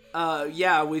Zone?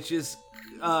 Yeah, which is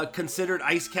considered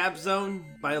Ice Cap Zone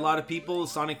by a lot of people.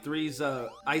 Sonic 3's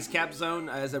Ice Cap Zone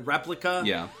as a replica.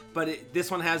 Yeah. But this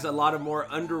one has a lot of more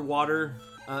underwater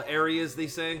areas, they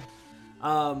say.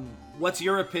 What's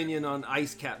your opinion on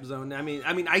Ice Cap Zone? I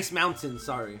mean Ice Mountain,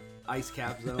 sorry. Ice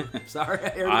Cap Zone. Sorry,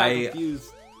 I got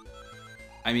confused.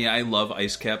 I mean, I love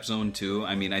Ice Cap Zone too.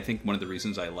 I mean, I think one of the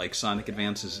reasons I like Sonic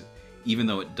Advance is even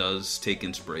though it does take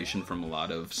inspiration from a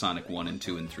lot of Sonic 1 and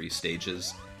 2 and 3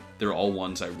 stages, they're all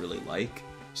ones I really like.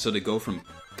 So to go from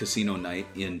Casino Night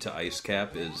into Ice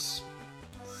Cap is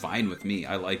fine with me.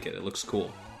 I like it. It looks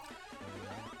cool.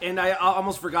 And I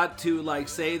almost forgot to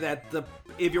say that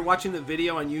if you're watching the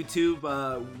video on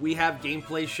YouTube, we have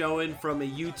gameplay showing from a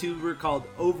YouTuber called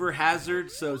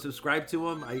Overhazard, so subscribe to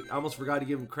him. I almost forgot to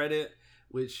give him credit,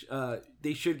 which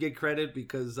they should get credit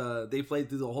because they played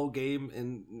through the whole game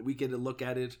and we get a look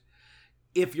at it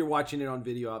if you're watching it on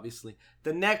video, obviously.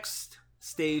 The next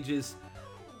stage is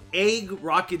Egg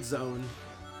Rocket Zone.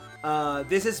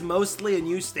 This is mostly a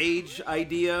new stage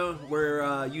idea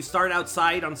where you start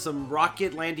outside on some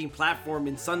rocket landing platform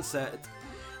in Sunset,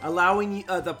 allowing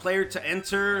the player to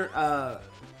enter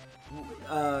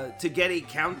to get a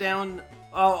countdown.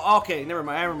 Oh, okay, never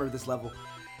mind. I remember this level.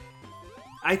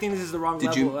 I think this is the wrong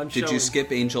level. Did you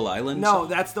skip Angel Island? No,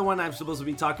 that's the one I'm supposed to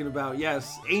be talking about.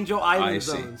 Yes, Angel Island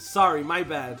Zone. Sorry, my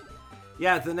bad.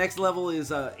 Yeah, the next level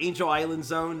is Angel Island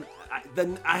Zone.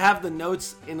 I have the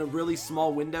notes in a really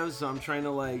small window, so I'm trying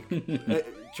to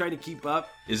trying to keep up.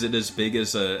 Is it as big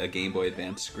as a Game Boy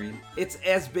Advance screen? It's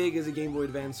as big as a Game Boy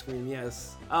Advance screen,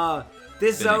 yes.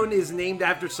 This zone is named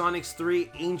after Sonic's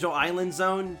 3 Angel Island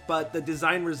Zone, but the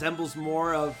design resembles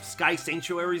more of Sky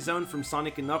Sanctuary Zone from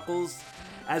Sonic and Knuckles,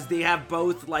 as they have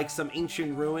both some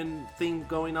ancient ruin thing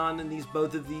going on in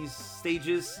both of these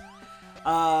stages.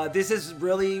 This is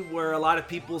really where a lot of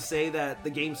people say that the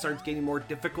game starts getting more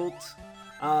difficult.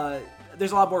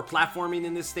 There's a lot more platforming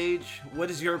in this stage. What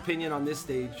is your opinion on this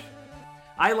stage?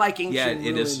 I like ancient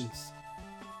ruins.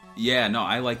 Yeah, no,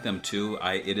 I like them too.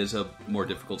 It is a more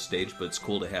difficult stage, but it's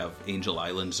cool to have Angel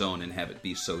Island Zone and have it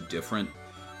be so different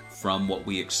from what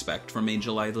we expect from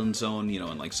Angel Island Zone,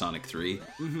 in Sonic 3.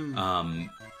 Mm-hmm.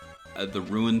 The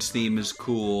Ruins theme is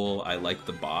cool. I like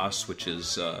the boss, which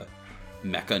is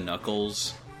Mecha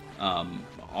Knuckles.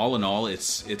 All in all,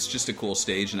 it's just a cool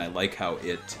stage, and I like how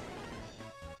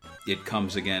it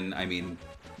comes again. I mean,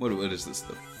 what is this?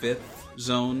 The 5th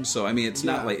zone? So I mean, it's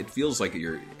not it feels like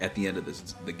you're at the end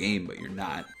of the game, but you're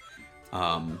not.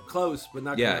 Close, but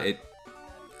not. Yeah,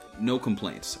 no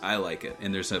complaints. I like it,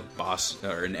 and there's a boss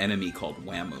or an enemy called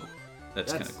Whammoo.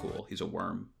 That's kind of cool. He's a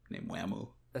worm named Whammoo.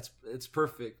 It's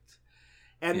perfect.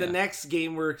 And the next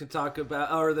game we're going to talk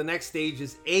about, or the next stage,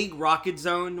 is Egg Rocket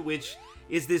Zone, which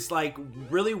is this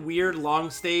really weird long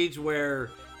stage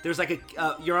where there's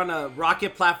you're on a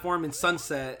rocket platform in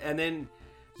Sunset, and then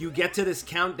you get to this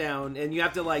countdown, and you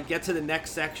have to get to the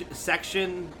next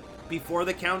section before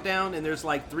the countdown, and there's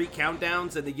 3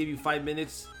 countdowns, and they give you 5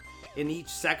 minutes in each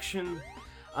section.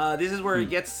 This is where it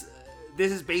gets.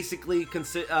 This is basically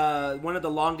one of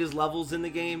the longest levels in the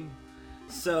game,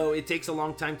 so it takes a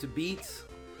long time to beat.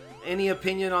 Any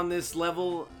opinion on this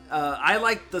level? I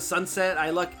like the sunset. I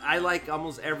like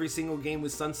almost every single game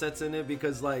with sunsets in it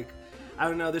because I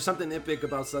don't know, there's something epic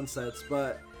about sunsets,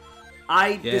 but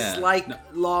I dislike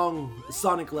long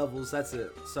Sonic levels. That's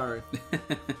it. Sorry.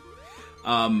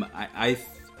 I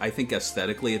I think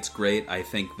aesthetically it's great. I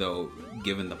think, though,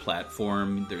 given the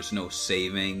platform, there's no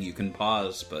saving. You can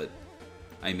pause, but,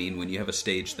 I mean, when you have a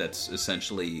stage that's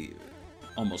essentially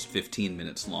almost 15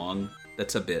 minutes long,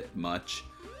 that's a bit much.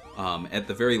 At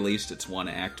the very least, it's one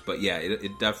act, but yeah,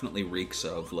 it definitely reeks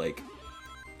of, like,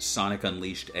 Sonic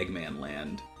Unleashed Eggman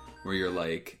Land, where you're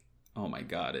like, oh my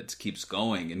god, it keeps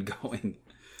going and going.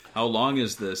 How long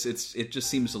is this? It just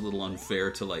seems a little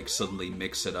unfair to, like, suddenly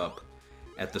mix it up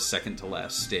at the second to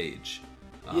last stage.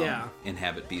 And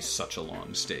have it be such a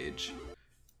long stage.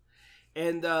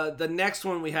 And the next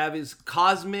one we have is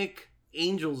Cosmic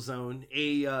Angel Zone,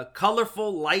 a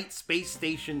colorful light space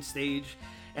station stage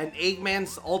and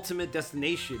Eggman's ultimate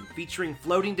destination, featuring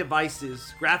floating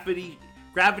devices,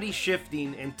 gravity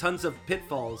shifting, and tons of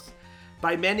pitfalls.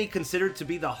 By many considered to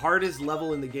be the hardest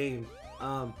level in the game.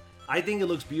 I think it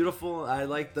looks beautiful. I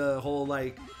like the whole,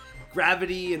 like,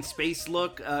 gravity and space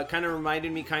look. Kind of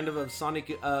reminded me of Sonic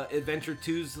Adventure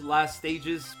 2's last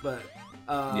stages, but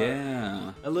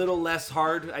a little less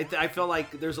hard. I feel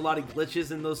like there's a lot of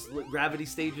glitches in those gravity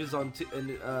stages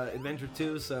in Adventure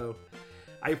 2, so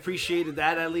I appreciated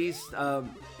that at least.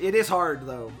 It is hard,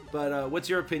 though, but what's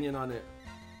your opinion on it?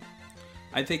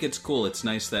 I think it's cool. It's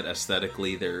nice that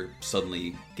aesthetically they're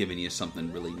suddenly giving you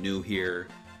something really new here.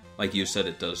 Like you said,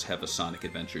 it does have a Sonic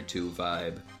Adventure 2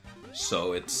 vibe.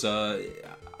 So it's,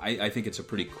 I think it's a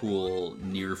pretty cool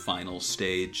near-final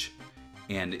stage.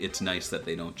 And it's nice that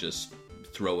they don't just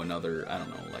throw another, I don't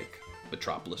know, like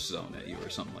Metropolis Zone at you or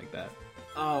something like that.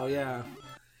 Oh, yeah.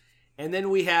 And then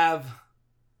we have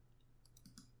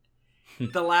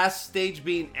the last stage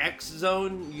being X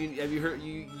Zone. Have you heard?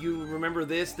 You remember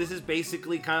this? This is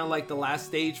basically kind of like the last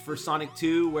stage for Sonic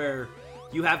 2, where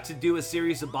you have to do a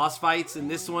series of boss fights. In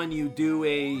this one, you do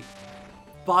a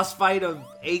boss fight of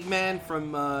Eggman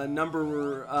from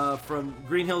from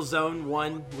Green Hill Zone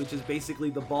 1, which is basically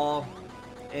the ball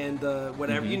and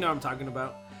whatever. You know what I'm talking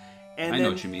about. And I know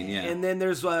what you mean, yeah. And then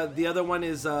there's the other one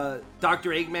is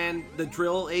Dr. Eggman, the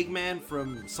Drill Eggman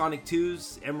from Sonic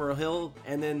 2's Emerald Hill.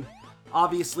 And then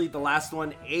obviously the last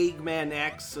one, Eggman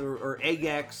X or Egg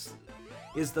X,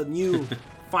 is the new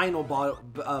final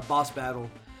boss battle.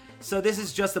 So this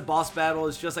is just a boss battle.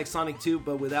 It's just like Sonic 2,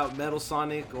 but without Metal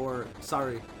Sonic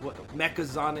Mecha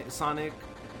Sonic.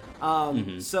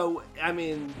 So, I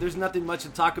mean, there's nothing much to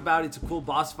talk about. It's a cool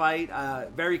boss fight.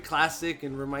 Very classic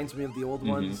and reminds me of the old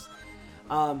ones.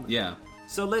 Yeah.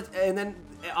 So and then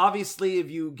obviously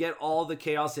if you get all the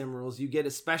Chaos Emeralds, you get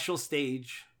a special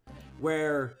stage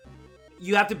where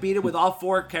you have to beat it with all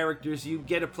 4 characters. You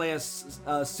get to play as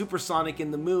Super Sonic in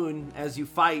the moon as you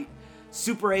fight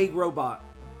Super Egg Robot.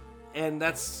 And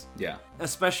that's a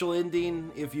special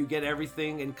ending if you get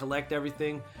everything and collect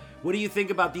everything. What do you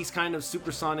think about these kind of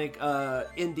supersonic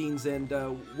endings, and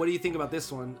what do you think about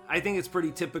this one? I think it's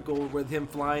pretty typical with him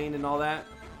flying and all that.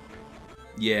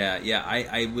 Yeah.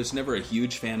 I was never a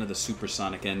huge fan of the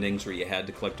supersonic endings where you had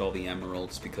to collect all the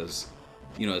emeralds because,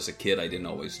 you know, as a kid I didn't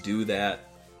always do that.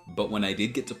 But when I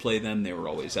did get to play them, they were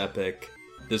always epic.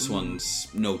 This one's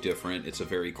no different. It's a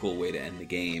very cool way to end the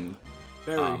game.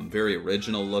 Very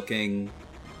original looking.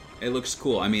 It looks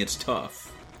cool. I mean, it's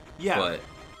tough. Yeah. But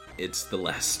it's the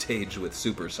last stage with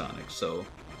Supersonic, so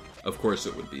of course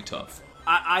it would be tough.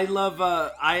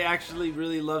 I actually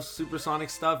really love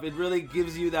Supersonic stuff. It really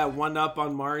gives you that one up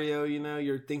on Mario, you know?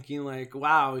 You're thinking like,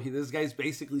 wow, this guy's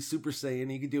basically Super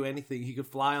Saiyan. He could do anything. He could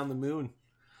fly on the moon.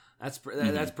 That's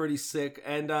pretty sick.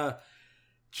 And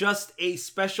just a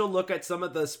special look at some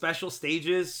of the special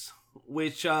stages,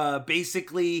 which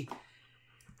basically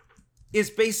is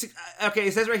basic. Okay,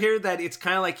 it says right here that it's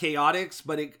kind of like Chaotix,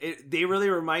 but they really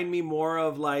remind me more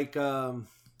of like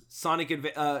Sonic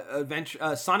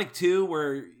Adventure, Sonic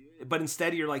 2, but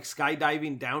instead you're like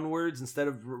skydiving downwards instead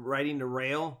of riding the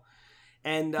rail,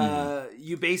 and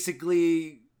you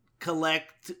basically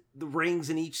collect the rings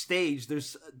in each stage.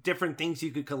 There's different things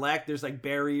you could collect. There's like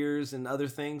barriers and other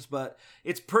things, but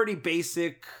it's pretty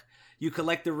basic. You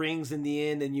collect the rings in the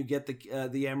end, and you get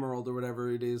the emerald or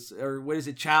whatever it is, or what is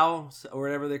it, Chow or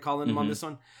whatever they're calling them on this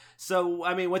one. So,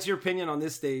 I mean, what's your opinion on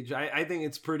this stage? I think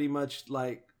it's pretty much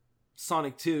like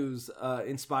Sonic 2's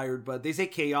inspired, but they say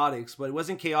Chaotix, but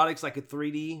wasn't Chaotix like a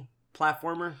 3D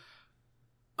platformer?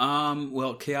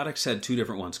 Well, Chaotix had 2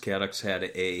 different ones. Chaotix had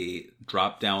a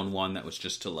drop-down one that was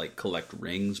just to, like, collect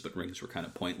rings, but rings were kind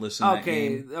of pointless in that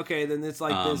game. Okay, then it's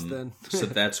like this, then. So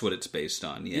that's what it's based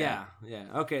on, yeah. Yeah,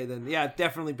 okay, then. Yeah,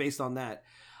 definitely based on that.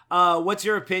 What's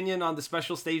your opinion on the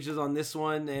special stages on this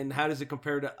one, and how does it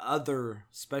compare to other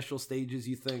special stages,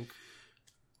 you think?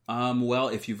 Well,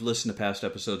 if you've listened to past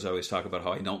episodes, I always talk about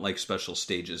how I don't like special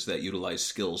stages that utilize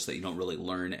skills that you don't really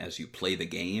learn as you play the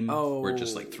game, where it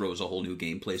just like throws a whole new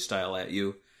gameplay style at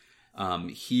you.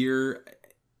 Here,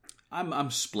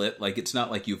 I'm split. Like, it's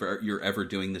not like you're ever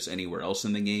doing this anywhere else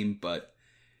in the game, but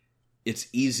it's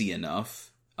easy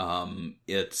enough.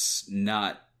 It's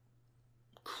not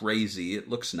crazy. It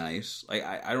looks nice. Like,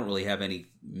 I don't really have any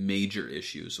major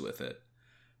issues with it.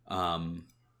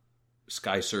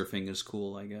 Sky surfing is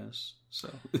cool, I guess. So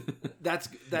that's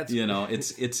you know,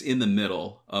 it's in the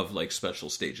middle of like special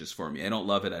stages for me. I don't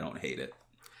love it. I don't hate it.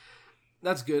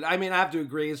 That's good. I mean, I have to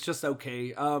agree. It's just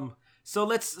okay.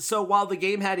 So while the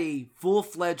game had a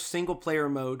full-fledged single-player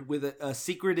mode with a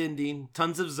secret ending,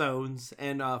 tons of zones,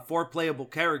 and 4 playable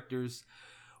characters,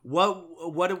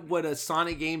 what would a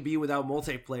Sonic game be without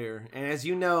multiplayer? And as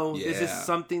you know, this is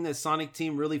something that Sonic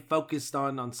Team really focused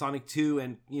on Sonic 2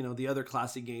 and, you know, the other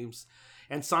classic games.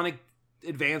 And Sonic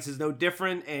Advance is no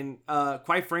different, and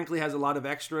quite frankly has a lot of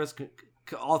extras,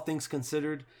 all things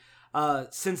considered.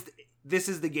 Since this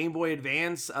is the Game Boy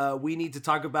Advance, we need to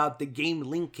talk about the game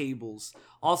link cables.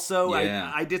 Also,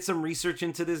 I did some research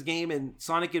into this game, and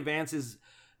Sonic Advance is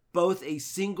both a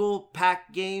single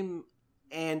pack game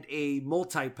and a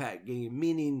multi-pack game,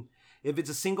 meaning if it's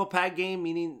a single pack game,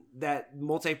 meaning that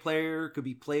multiplayer could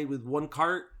be played with one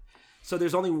cart. So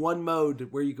there's only one mode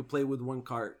where you could play with one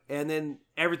cart, and then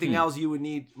everything else you would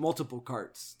need multiple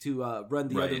carts to run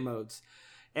the other modes.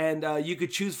 And you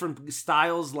could choose from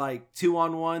styles like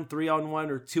 2-on-1, 3-on-1,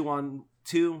 or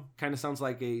 2-on-2. Kind of sounds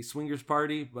like a swingers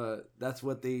party, but that's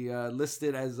what they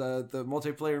listed as the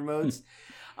multiplayer modes.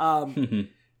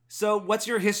 So what's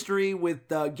your history with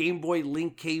the Game Boy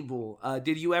Link cable?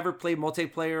 Did you ever play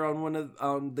multiplayer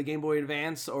on the Game Boy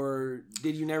Advance, or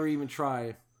did you never even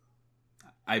try?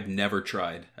 I've never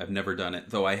tried. I've never done it.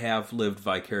 Though I have lived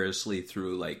vicariously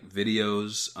through like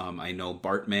videos. I know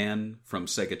Bartman from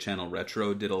Sega Channel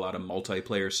Retro did a lot of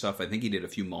multiplayer stuff. I think he did a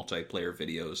few multiplayer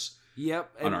videos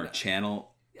on our channel.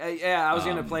 Yeah, I was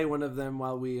going to play one of them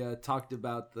while we talked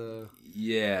about the...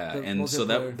 Yeah, and so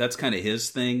that's kind of his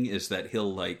thing, is that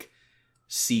he'll like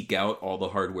seek out all the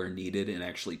hardware needed and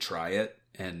actually try it.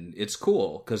 And it's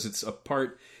cool, because it's a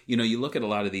part... You know, you look at a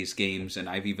lot of these games, and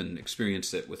I've even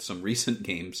experienced it with some recent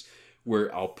games,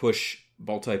 where I'll push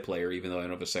multiplayer, even though I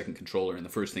don't have a second controller, and the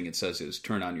first thing it says is,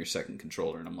 turn on your second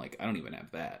controller, and I'm like, I don't even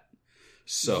have that.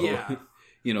 So,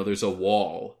 you know, there's a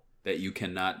wall that you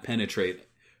cannot penetrate.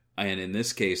 And in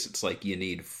this case, it's like you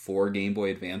need 4 Game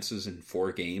Boy Advances and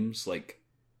 4 games. Like,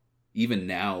 even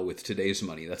now, with today's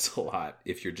money, that's a lot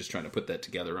if you're just trying to put that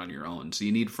together on your own. So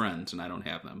you need friends, and I don't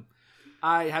have them.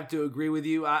 I have to agree with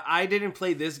you. I didn't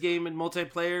play this game in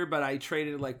multiplayer, but I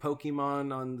traded like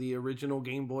Pokemon on the original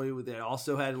Game Boy that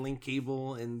also had a link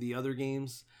cable in the other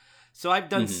games. So I've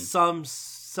done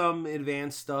some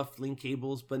advanced stuff, link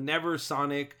cables, but never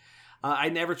Sonic. I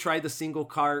never tried the single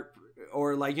cart,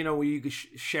 or like, you know, where you could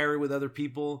share it with other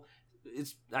people.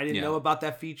 I didn't know about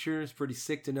that feature. It's pretty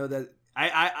sick to know that.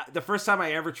 I the first time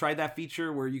I ever tried that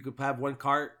feature where you could have one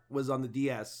cart was on the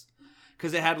DS.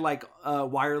 Because it had like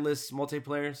wireless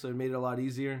multiplayer, so it made it a lot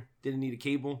easier. Didn't need a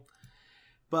cable.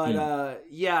 But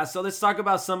so let's talk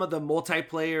about some of the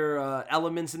multiplayer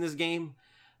elements in this game.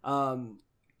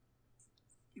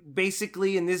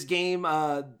 Basically, in this game,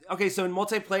 so in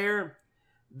multiplayer,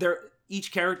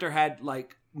 each character had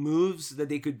like moves that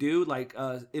they could do. Like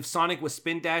if Sonic was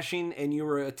spin dashing and you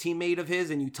were a teammate of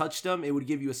his and you touched him, it would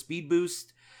give you a speed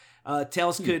boost.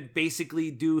 Tails could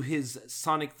basically do his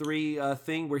Sonic 3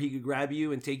 thing where he could grab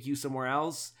you and take you somewhere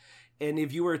else. And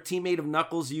if you were a teammate of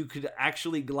Knuckles, you could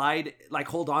actually glide, like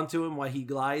hold on to him while he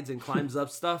glides and climbs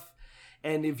up stuff.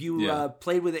 And if you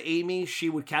played with Amy, she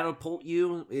would catapult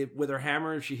you with her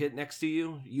hammer. If she hit next to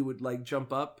you, you would like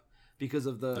jump up because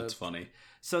of the... That's funny.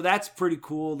 So that's pretty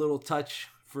cool little touch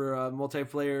for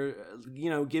multiplayer, you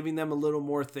know, giving them a little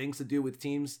more things to do with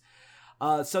teams.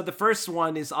 So the first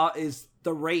one is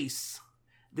the race.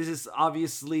 This is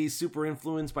obviously super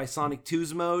influenced by Sonic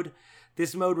 2's mode.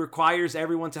 This mode requires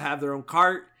everyone to have their own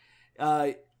cart.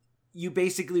 You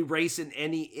basically race in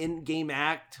any in-game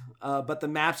act, but the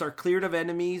maps are cleared of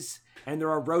enemies, and there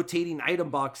are rotating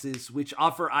item boxes, which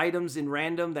offer items in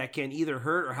random that can either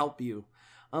hurt or help you.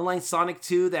 Unlike Sonic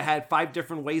 2 that had 5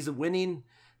 different ways of winning,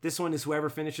 this one is whoever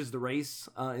finishes the race.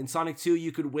 In Sonic 2,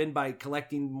 you could win by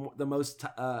collecting the most...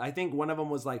 I think one of them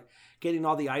was like getting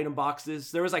all the item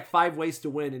boxes. There was like 5 ways to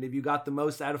win, and if you got the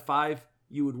most out of 5,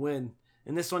 you would win.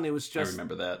 In this one, it was just... I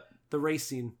remember that. The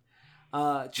racing.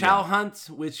 Chow Hunt,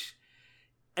 which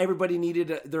everybody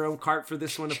needed their own cart for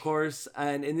this one, of course.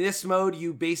 And in this mode,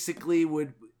 you basically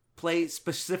would play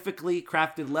specifically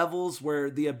crafted levels where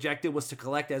the objective was to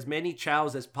collect as many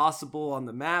chows as possible on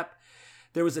the map.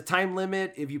 There was a time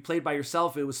limit. If you played by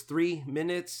yourself, it was 3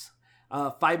 minutes,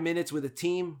 5 minutes with a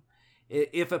team.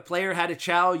 If a player had a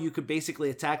chow, you could basically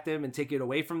attack them and take it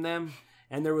away from them.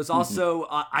 And there was also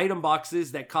item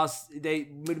boxes that they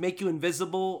would make you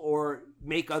invisible or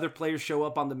make other players show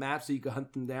up on the map so you could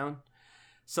hunt them down.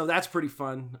 So that's pretty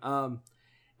fun.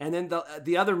 And then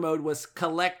the other mode was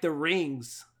collect the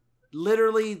rings.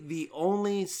 Literally the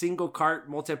only single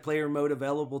cart multiplayer mode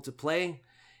available to play.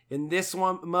 In this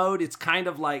one mode, it's kind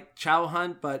of like Chow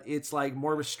Hunt, but it's like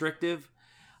more restrictive.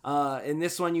 In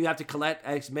this one, you have to collect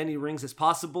as many rings as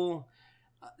possible.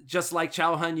 Just like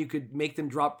Chow Hunt, you could make them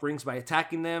drop rings by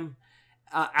attacking them.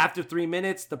 After 3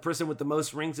 minutes, the person with the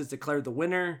most rings is declared the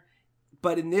winner.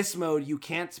 But in this mode, you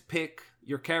can't pick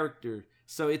your character.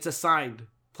 So it's assigned.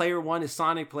 Player 1 is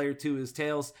Sonic, player 2 is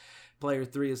Tails, player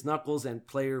 3 is Knuckles, and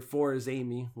player 4 is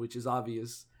Amy, which is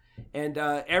obvious. And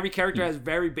every character has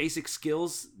very basic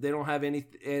skills. They don't have any,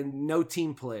 and no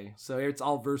team play. So it's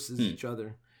all versus each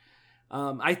other.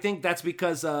 I think that's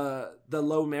because the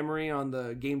low memory on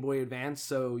the Game Boy Advance,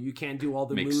 so you can't do all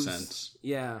the moves. Makes sense.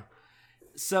 Yeah.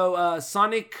 So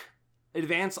Sonic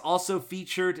Advance also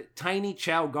featured Tiny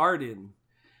Chow Garden,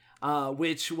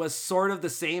 which was sort of the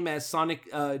same as Sonic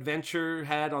Adventure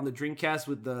had on the Dreamcast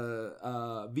with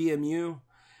the VMU.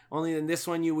 Only in this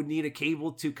one, you would need a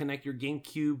cable to connect your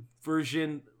GameCube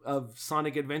version of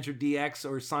Sonic Adventure DX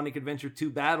or Sonic Adventure 2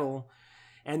 Battle.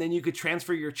 And then you could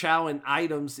transfer your chow and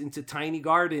items into Tiny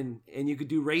Garden, and you could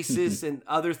do races and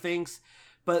other things.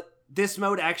 But this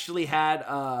mode actually had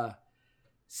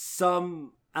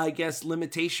some, I guess,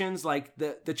 limitations. Like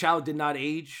the chow did not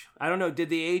age. I don't know. Did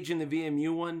they age in the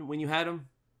VMU one when you had them?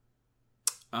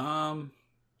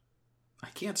 I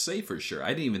can't say for sure. I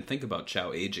didn't even think about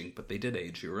chow aging, but they did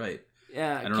age. You're right.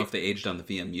 Yeah. I don't know if they aged on the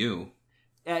VMU.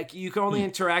 You can only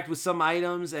interact with some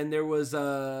items, and there was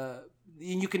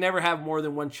you can never have more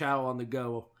than one chow on the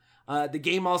go. The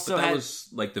game also But that was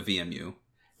like the VMU.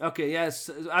 Okay, yes.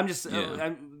 I'm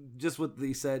just what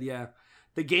they said, yeah.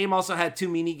 The game also had 2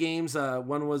 mini games.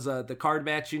 One was the card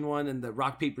matching one and the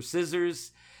rock, paper,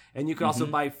 scissors. And you could also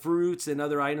buy fruits and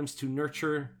other items to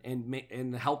nurture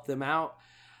and help them out.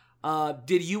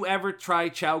 Did you ever try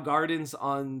Chow Gardens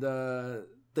on the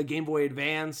Game Boy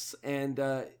Advance? And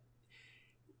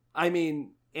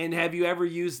and have you ever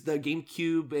used the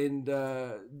GameCube and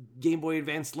Game Boy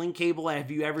Advance link cable?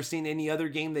 Have you ever seen any other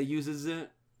game that uses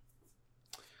it?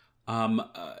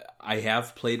 I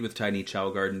have played with Tiny Chow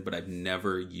Garden, but I've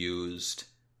never used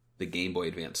the Game Boy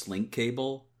Advance link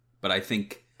cable. But I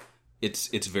think it's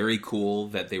very cool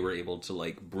that they were able to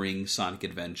like bring Sonic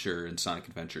Adventure and Sonic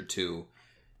Adventure 2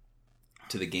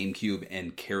 to the GameCube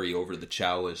and carry over the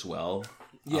Chow as well.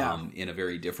 Yeah. In a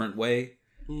very different way.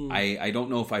 I don't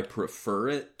know if I prefer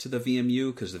it to the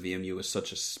VMU because the VMU was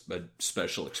such a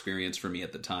special experience for me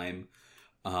at the time.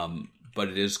 But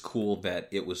it is cool that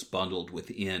it was bundled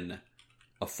within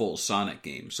a full Sonic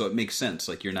game. So it makes sense.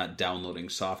 Like you're not downloading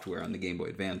software on the Game Boy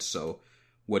Advance. So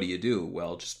what do?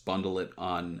 Well, just bundle it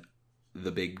on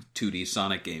the big 2D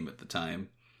Sonic game at the time.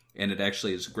 And it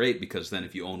actually is great because then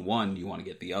if you own one, you want to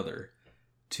get the other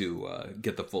to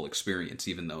get the full experience,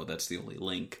 even though that's the only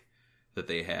link that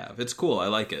they have. It's cool. I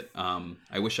like it.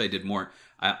 I wish I did more.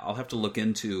 I'll have to look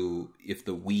into if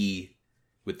the Wii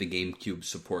with the GameCube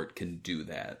support can do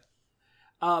that.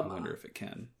 I wonder if it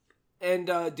can. And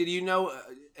did you know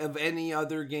of any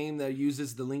other game that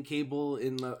uses the link cable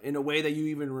in a way that you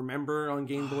even remember on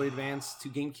Game Boy Advance to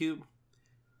GameCube?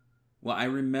 Well, I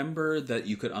remember that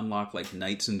you could unlock like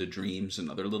Nights into Dreams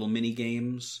and other little mini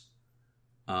games.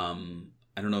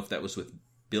 I don't know if that was with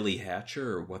Billy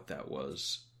Hatcher or what that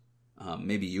was.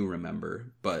 Maybe you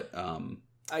remember, but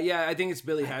yeah, I think it's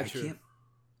Billy Hatcher.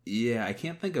 I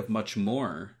can't think of much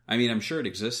more. I mean, I'm sure it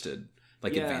existed.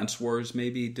 Like Advance Wars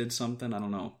maybe did something. I don't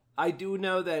know. I do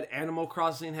know that Animal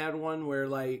Crossing had one where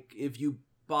like if you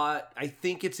bought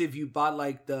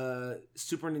like the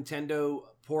Super Nintendo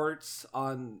ports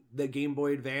on the Game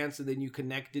Boy Advance and then you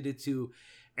connected it to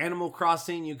Animal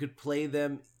Crossing, you could play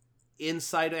them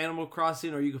inside Animal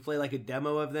Crossing, or you could play like a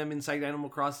demo of them inside Animal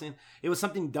Crossing. It was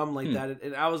something dumb like that.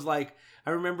 And I was like,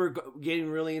 I remember getting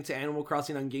really into Animal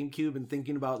Crossing on GameCube and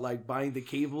thinking about like buying the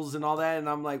cables and all that. And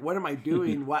I'm like, what am I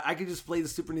doing? Why I could just play the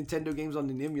Super Nintendo games on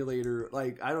an emulator.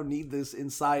 Like, I don't need this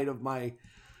inside of my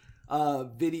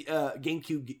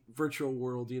GameCube virtual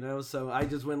world, you know? So I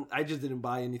just didn't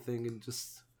buy anything and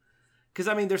just, cause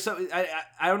I mean, they're so,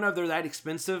 I don't know if they're that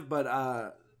expensive, but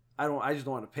I just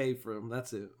don't want to pay for them.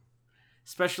 That's it.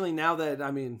 Especially now that,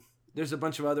 I mean, there's a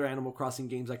bunch of other Animal Crossing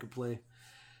games I could play.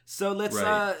 So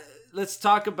Right. let's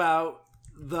talk about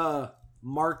the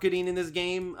marketing in this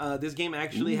game. This game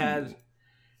actually had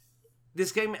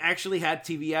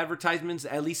TV advertisements,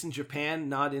 at least in Japan,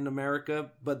 not in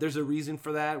America. But there's a reason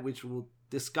for that, which we'll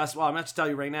discuss. Well, I'm going to tell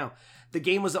you right now. The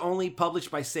game was only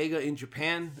published by Sega in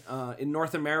Japan. In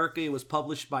North America, it was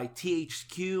published by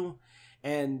THQ,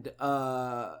 and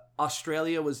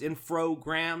Australia was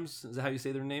Infograms. Is that how you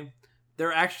say their name?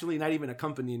 They're actually not even a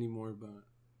company anymore, but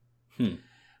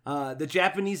the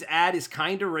Japanese ad is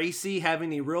kind of racy,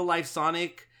 having a real life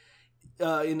Sonic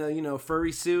in a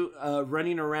furry suit,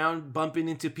 running around, bumping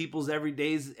into people's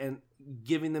everydays and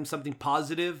giving them something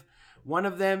positive. One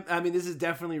of them, I mean, this is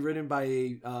definitely written by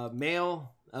a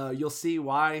male. You'll see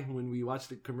why when we watch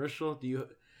the commercial. Do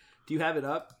you have it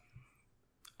up?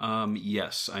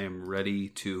 Yes, I am ready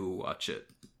to watch it.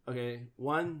 Okay,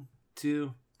 1,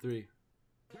 2, 3.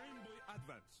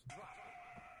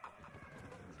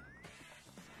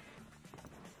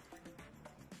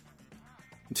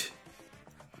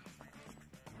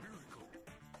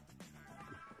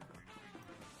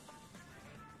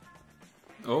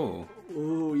 Oh,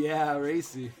 Ooh, yeah,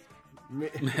 racy.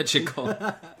 magical.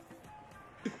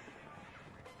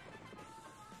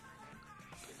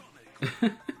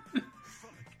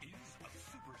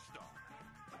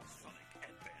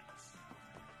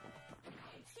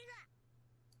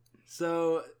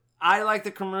 So I like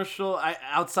the commercial.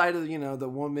 Outside of the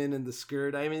woman and the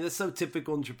skirt. I mean, it's so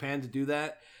typical in Japan to do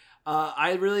that.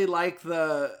 I really like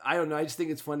I don't know. I just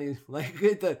think it's funny, like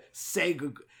the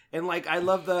Sega, and like I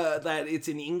love that it's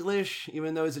in English,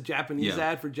 even though it's a Japanese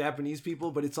ad for Japanese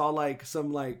people. But it's all like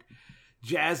some like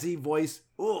jazzy voice.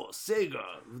 Oh, Sega,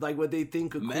 like what they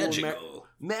think of Magical.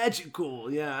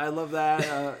 Magical. Yeah, I love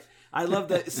that. I love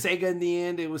that Sega in the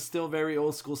end, it was still very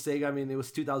old school Sega. I mean, it was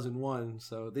 2001,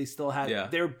 so they still had,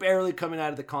 they were barely coming out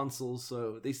of the consoles,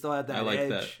 so they still had that I like edge.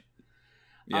 that.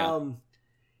 Yeah.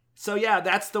 So yeah,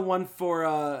 that's the one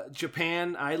for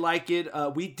Japan. I like it.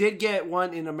 We did get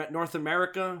one in North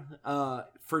America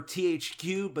for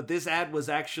THQ, but this ad was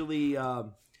actually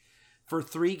for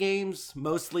 3 games,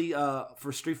 mostly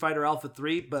for Street Fighter Alpha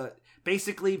 3, but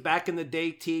basically back in the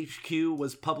day, THQ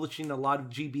was publishing a lot of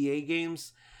GBA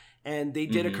games. And they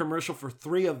did a commercial for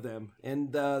 3 of them.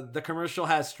 And the commercial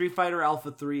has Street Fighter Alpha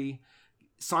 3,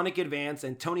 Sonic Advance,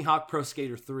 and Tony Hawk Pro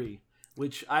Skater 3,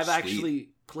 which I've actually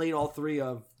played all 3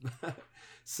 of.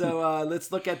 So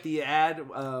let's look at the ad.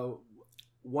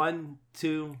 1,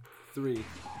 2, 3.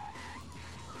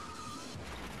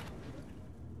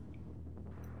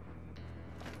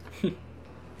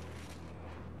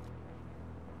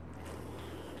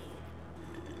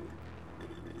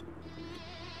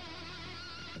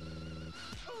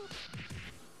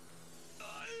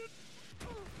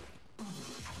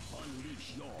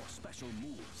 Unleash your special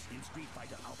moves in Street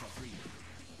Fighter Alpha 3.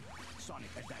 Sonic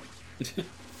Advance.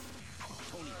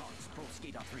 Tony Hawk's Pro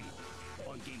Skater 3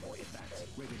 on Game Boy Advance.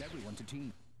 Rated everyone to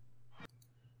teen.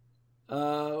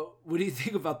 What do you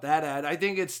think about that ad? I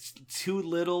think it's too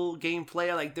little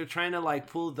gameplay. Like they're trying to like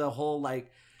pull the whole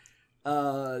like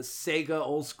Sega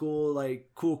old school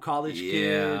like cool college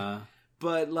kid.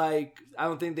 But like I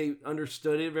don't think they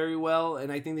understood it very well,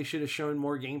 and I think they should have shown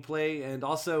more gameplay. And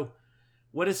also,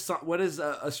 what does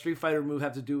a Street Fighter move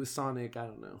have to do with Sonic? I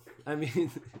don't know. I mean,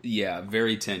 yeah,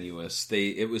 very tenuous.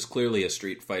 It was clearly a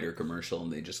Street Fighter commercial,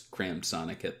 and they just crammed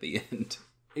Sonic at the end.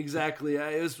 Exactly.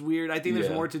 It was weird. I think there's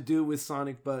more to do with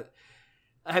Sonic, but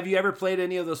have you ever played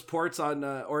any of those ports on,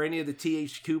 or any of the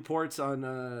THQ ports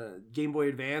on Game Boy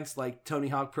Advance, like Tony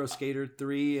Hawk Pro Skater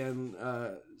 3 and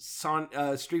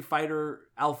Street Fighter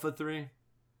Alpha 3?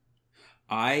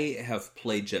 I have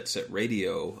played Jet Set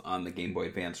Radio on the Game Boy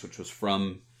Advance, which was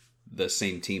from the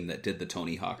same team that did the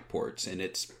Tony Hawk ports, and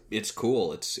it's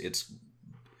cool. It's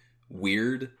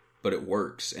weird, but it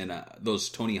works. And those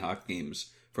Tony Hawk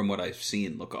games, from what I've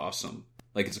seen, look awesome.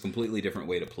 Like it's a completely different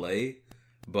way to play,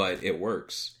 but it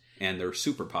works, and they're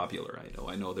super popular.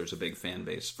 I know there's a big fan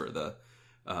base for the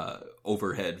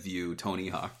overhead view Tony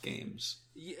Hawk games.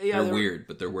 Yeah, they're weird,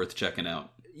 but they're worth checking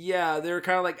out. Yeah, they're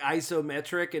kind of like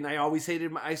isometric, and I always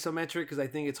hated my isometric because I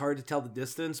think it's hard to tell the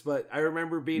distance. But I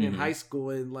remember being in high school,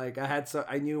 and like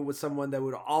I knew with someone that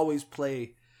would always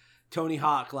play Tony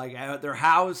Hawk like at their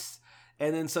house.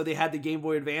 And then so they had the Game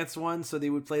Boy Advance one, so they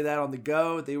would play that on the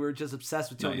go. They were just obsessed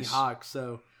with Tony Hawk,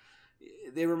 so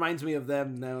it reminds me of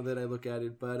them now that I look at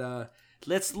it. But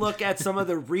let's look at some of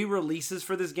the re-releases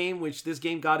for this game, which this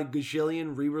game got a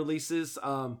gazillion re-releases.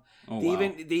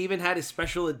 They even had a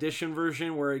special edition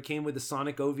version where it came with the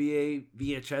Sonic OVA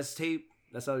VHS tape.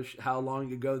 That's how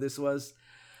long ago this was.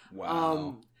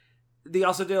 Wow. They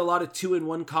also did a lot of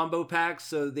 2-in-1 combo packs,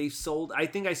 so they sold. I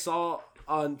think I saw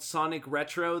on Sonic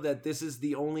Retro that this is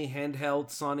the only handheld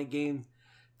Sonic game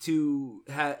to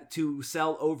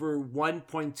sell over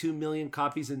 1.2 million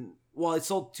copies in. Well, it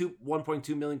sold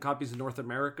 1.2 million copies in North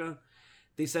America.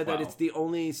 They said that it's the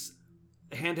only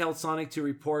handheld Sonic to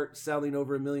report selling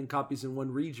over 1 million copies in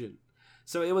one region.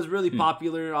 So it was really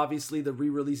popular. Obviously, the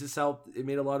re-releases helped. It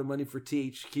made a lot of money for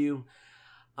THQ.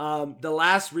 The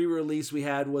last re-release we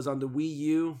had was on the Wii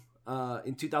U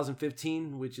in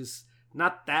 2015, which is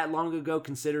not that long ago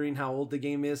considering how old the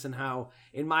game is and how,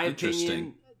 in my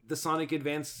opinion, the Sonic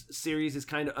Advance series is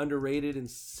kind of underrated and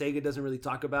Sega doesn't really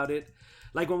talk about it.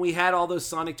 Like when we had all those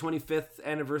Sonic 25th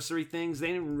anniversary things, they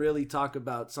didn't really talk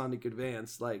about Sonic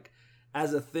Advance like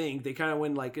as a thing. They kind of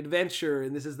went like Adventure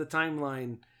and this is the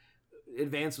timeline.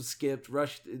 Advance was skipped.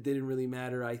 Rush, it didn't really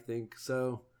matter, I think.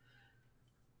 So,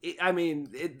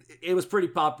 it was pretty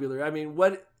popular. I mean,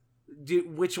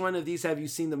 which one of these have you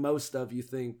seen the most of, you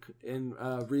think, in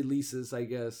releases, I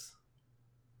guess?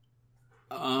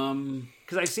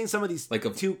 Because I've seen some of these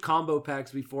like 2 combo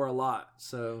packs before a lot,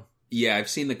 so... Yeah, I've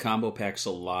seen the combo packs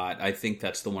a lot. I think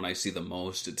that's the one I see the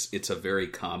most. It's a very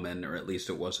common, or at least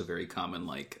it was a very common,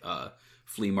 like,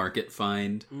 flea market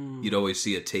find. You'd always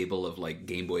see a table of, like,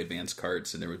 Game Boy Advance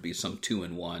carts, and there would be some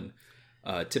 2-in-1.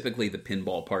 Typically the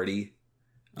Pinball Party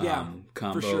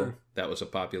combo. For sure. That was a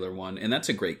popular one. And that's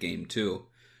a great game, too.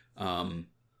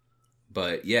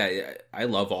 But, yeah, I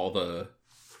love all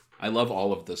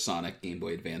of the Sonic Game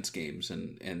Boy Advance games,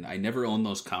 and I never owned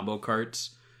those combo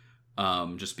carts.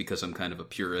 Just because I'm kind of a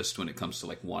purist when it comes to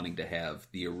like wanting to have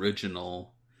the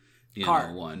original,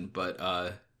 one. But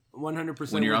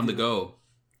 100% when you're on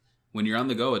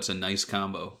the go, it's a nice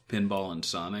combo. Pinball and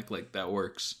Sonic, like that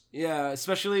works. Yeah,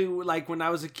 especially like when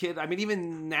I was a kid. I mean,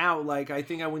 even now, like I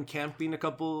think I went camping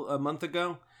a month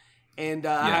ago, and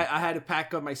I had to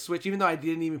pack up my Switch. Even though I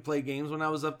didn't even play games when I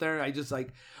was up there, I just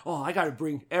like, I got to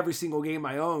bring every single game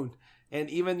I own. And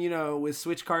even, with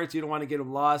Switch cards, you don't want to get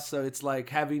them lost. So it's like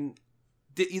having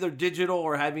either digital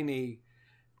or having a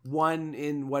one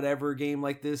in whatever game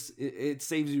like this. It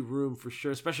saves you room for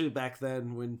sure, especially back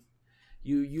then when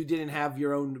you didn't have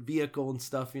your own vehicle and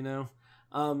stuff,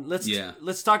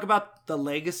 Let's talk about the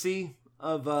legacy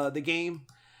of the game.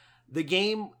 The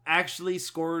game actually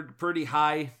scored pretty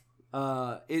high.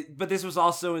 But this was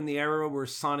also in the era where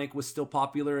Sonic was still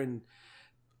popular and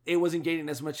it wasn't getting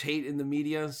as much hate in the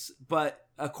media, but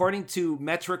according to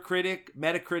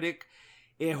Metacritic,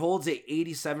 it holds a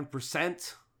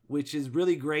 87%, which is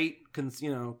really great,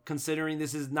 considering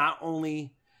this is not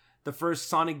only the first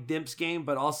Sonic Dimps game,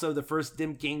 but also the first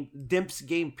Dimps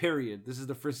game, period. This is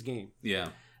the first game. Yeah.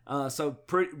 So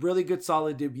really good,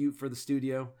 solid debut for the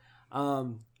studio.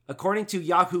 According to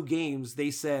Yahoo Games, they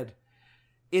said,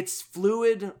 It's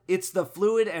the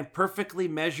fluid and perfectly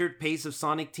measured pace of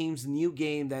Sonic Team's new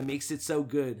game that makes it so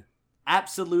good.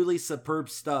 Absolutely superb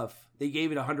stuff. They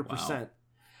gave it 100%. Wow.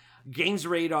 Games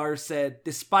Radar said,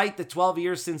 despite the 12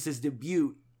 years since his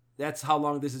debut, that's how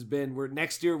long this has been.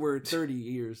 Next year we're 30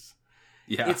 years.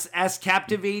 Yeah. It's as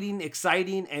captivating,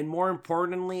 exciting, and more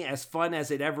importantly, as fun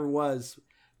as it ever was.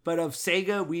 But of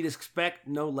Sega, we'd expect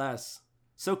no less.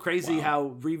 So crazy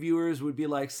how reviewers would be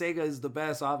like, Sega is the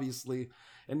best, obviously.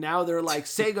 And now they're like,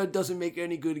 Sega doesn't make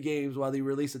any good games while they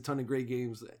release a ton of great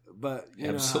games. But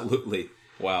absolutely.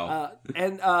 Wow.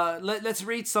 Let's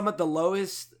read some of the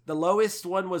lowest. The lowest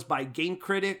one was by Game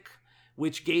Critic,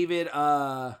 which gave it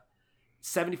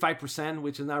 75%,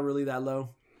 which is not really that low.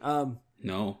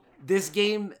 No. This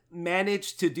game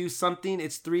managed to do something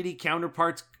its 3D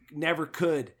counterparts never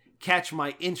could. Catch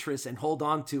my interest and hold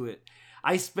on to it.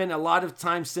 I spent a lot of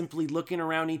time simply looking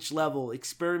around each level,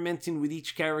 experimenting with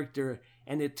each character,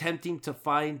 and attempting to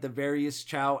find the various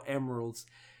Chao Emeralds.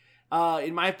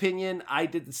 In my opinion, I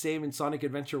did the same in Sonic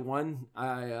Adventure 1.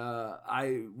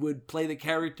 I would play the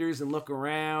characters and look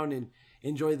around and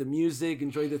enjoy the music,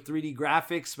 enjoy the 3D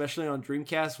graphics, especially on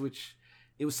Dreamcast, which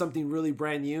it was something really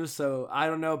brand new. So I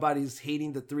don't know about his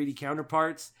hating the 3D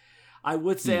counterparts. I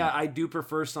would say I do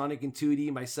prefer Sonic in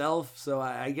 2D myself, so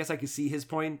I guess I could see his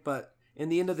point, but in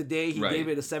the end of the day, he gave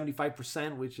it a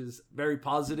 75%, which is very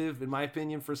positive, in my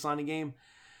opinion, for a Sonic game.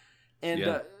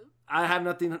 And I have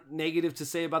nothing negative to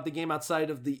say about the game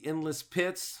outside of the endless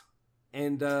pits,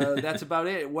 and that's about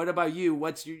it. What about you?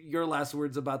 What's your last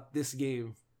words about this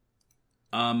game?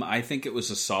 I think it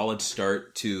was a solid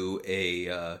start to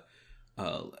a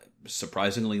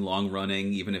surprisingly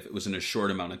long-running, even if it was in a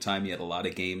short amount of time, you had a lot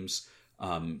of games,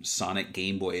 Sonic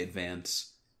Game Boy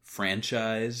Advance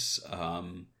franchise.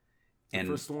 And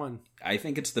first one. I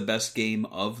think it's the best game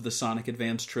of the Sonic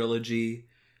Advance trilogy.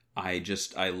 I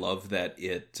love that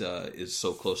it is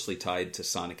so closely tied to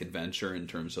Sonic Adventure in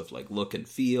terms of like look and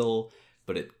feel,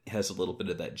 but it has a little bit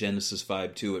of that Genesis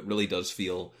vibe too. It really does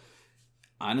feel,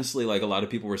 honestly, like a lot of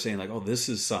people were saying, like, oh, this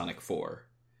is Sonic 4.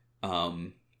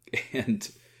 And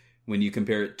when you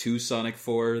compare it to Sonic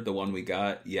 4, the one we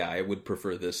got, yeah, I would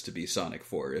prefer this to be Sonic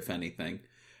 4, if anything.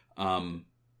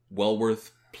 Well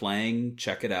worth playing.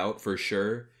 Check it out for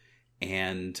sure.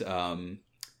 And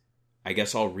I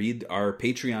guess I'll read our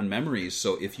Patreon memories.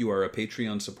 So if you are a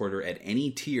Patreon supporter at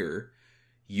any tier,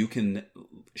 you can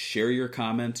share your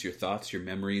comments, your thoughts, your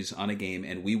memories on a game,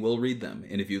 and we will read them.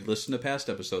 And if you listen to past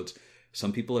episodes,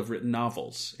 some people have written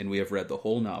novels, and we have read the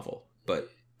whole novel. But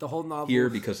the whole novel here,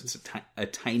 because it's a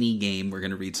tiny game, we're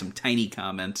going to read some tiny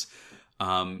comments.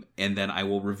 And then I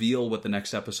will reveal what the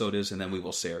next episode is, and then we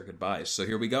will say our goodbyes. So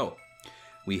here we go.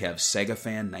 We have Sega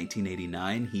Fan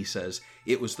 1989. He says,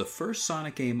 "It was the first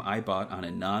Sonic game I bought on a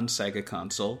non-Sega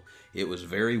console. It was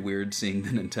very weird seeing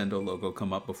the Nintendo logo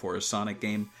come up before a Sonic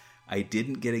game. I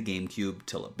didn't get a GameCube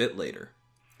till a bit later."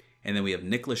 And then we have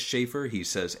Nicholas Schaefer. He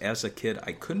says, "As a kid,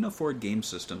 I couldn't afford game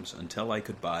systems until I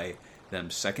could buy them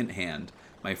secondhand.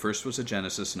 My first was a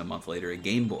Genesis and a month later a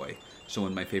Game Boy. So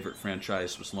when my favorite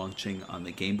franchise was launching on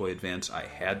the Game Boy Advance, I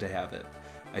had to have it.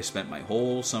 I spent my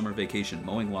whole summer vacation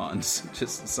mowing lawns."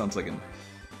 Just sounds like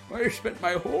I spent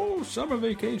my whole summer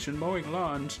vacation mowing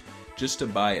lawns just to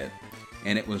buy it.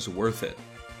 And it was worth it.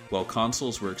 While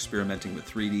consoles were experimenting with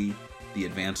 3D, the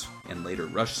Advance and later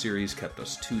Rush series kept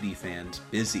us 2D fans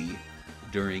busy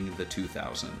during the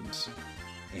 2000s.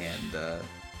 And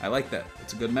I like that.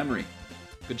 It's a good memory.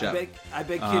 Good job. I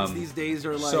bet kids these days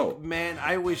are like, man,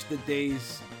 I wish the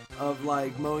days of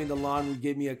like mowing the lawn would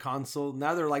give me a console.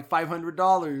 Now they're like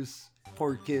 $500.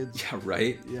 Poor kids. Yeah,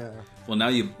 right? Yeah. Well, now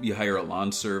you hire a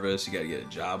lawn service. You got to get a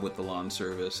job with the lawn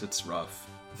service. It's rough.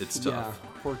 It's tough. Yeah,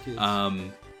 poor kids.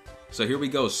 So here we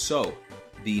go. So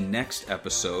the next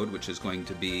episode, which is going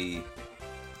to be,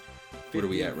 what are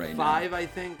we at right now? 55, I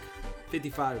think.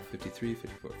 55. 53,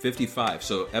 54. 55.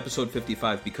 So episode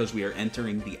 55, because we are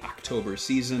entering the October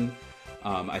season,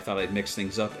 I thought I'd mix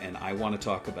things up, and I want to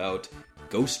talk about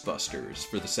Ghostbusters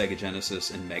for the Sega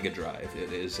Genesis and Mega Drive.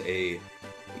 It is a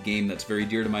game that's very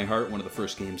dear to my heart, one of the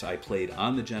first games I played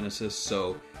on the Genesis,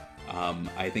 so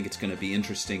I think it's going to be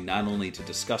interesting not only to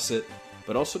discuss it,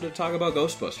 but also to talk about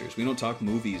Ghostbusters. We don't talk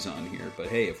movies on here, but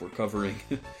hey, if we're covering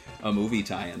a movie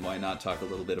tie-in, why not talk a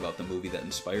little bit about the movie that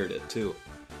inspired it, too?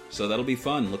 So that'll be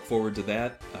fun. Look forward to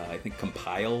that. I think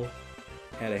Compile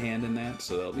had a hand in that,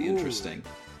 so that'll be interesting.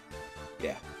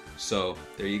 Yeah. So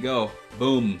there you go.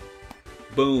 Boom.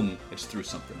 Boom. I just threw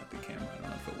something at the camera. I don't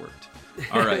know if it worked.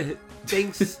 All right.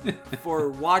 Thanks for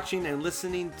watching and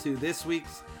listening to this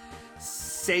week's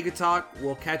Sega Talk.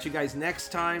 We'll catch you guys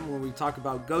next time when we talk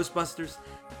about Ghostbusters.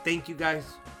 Thank you guys.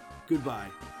 Goodbye.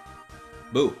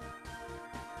 Boo.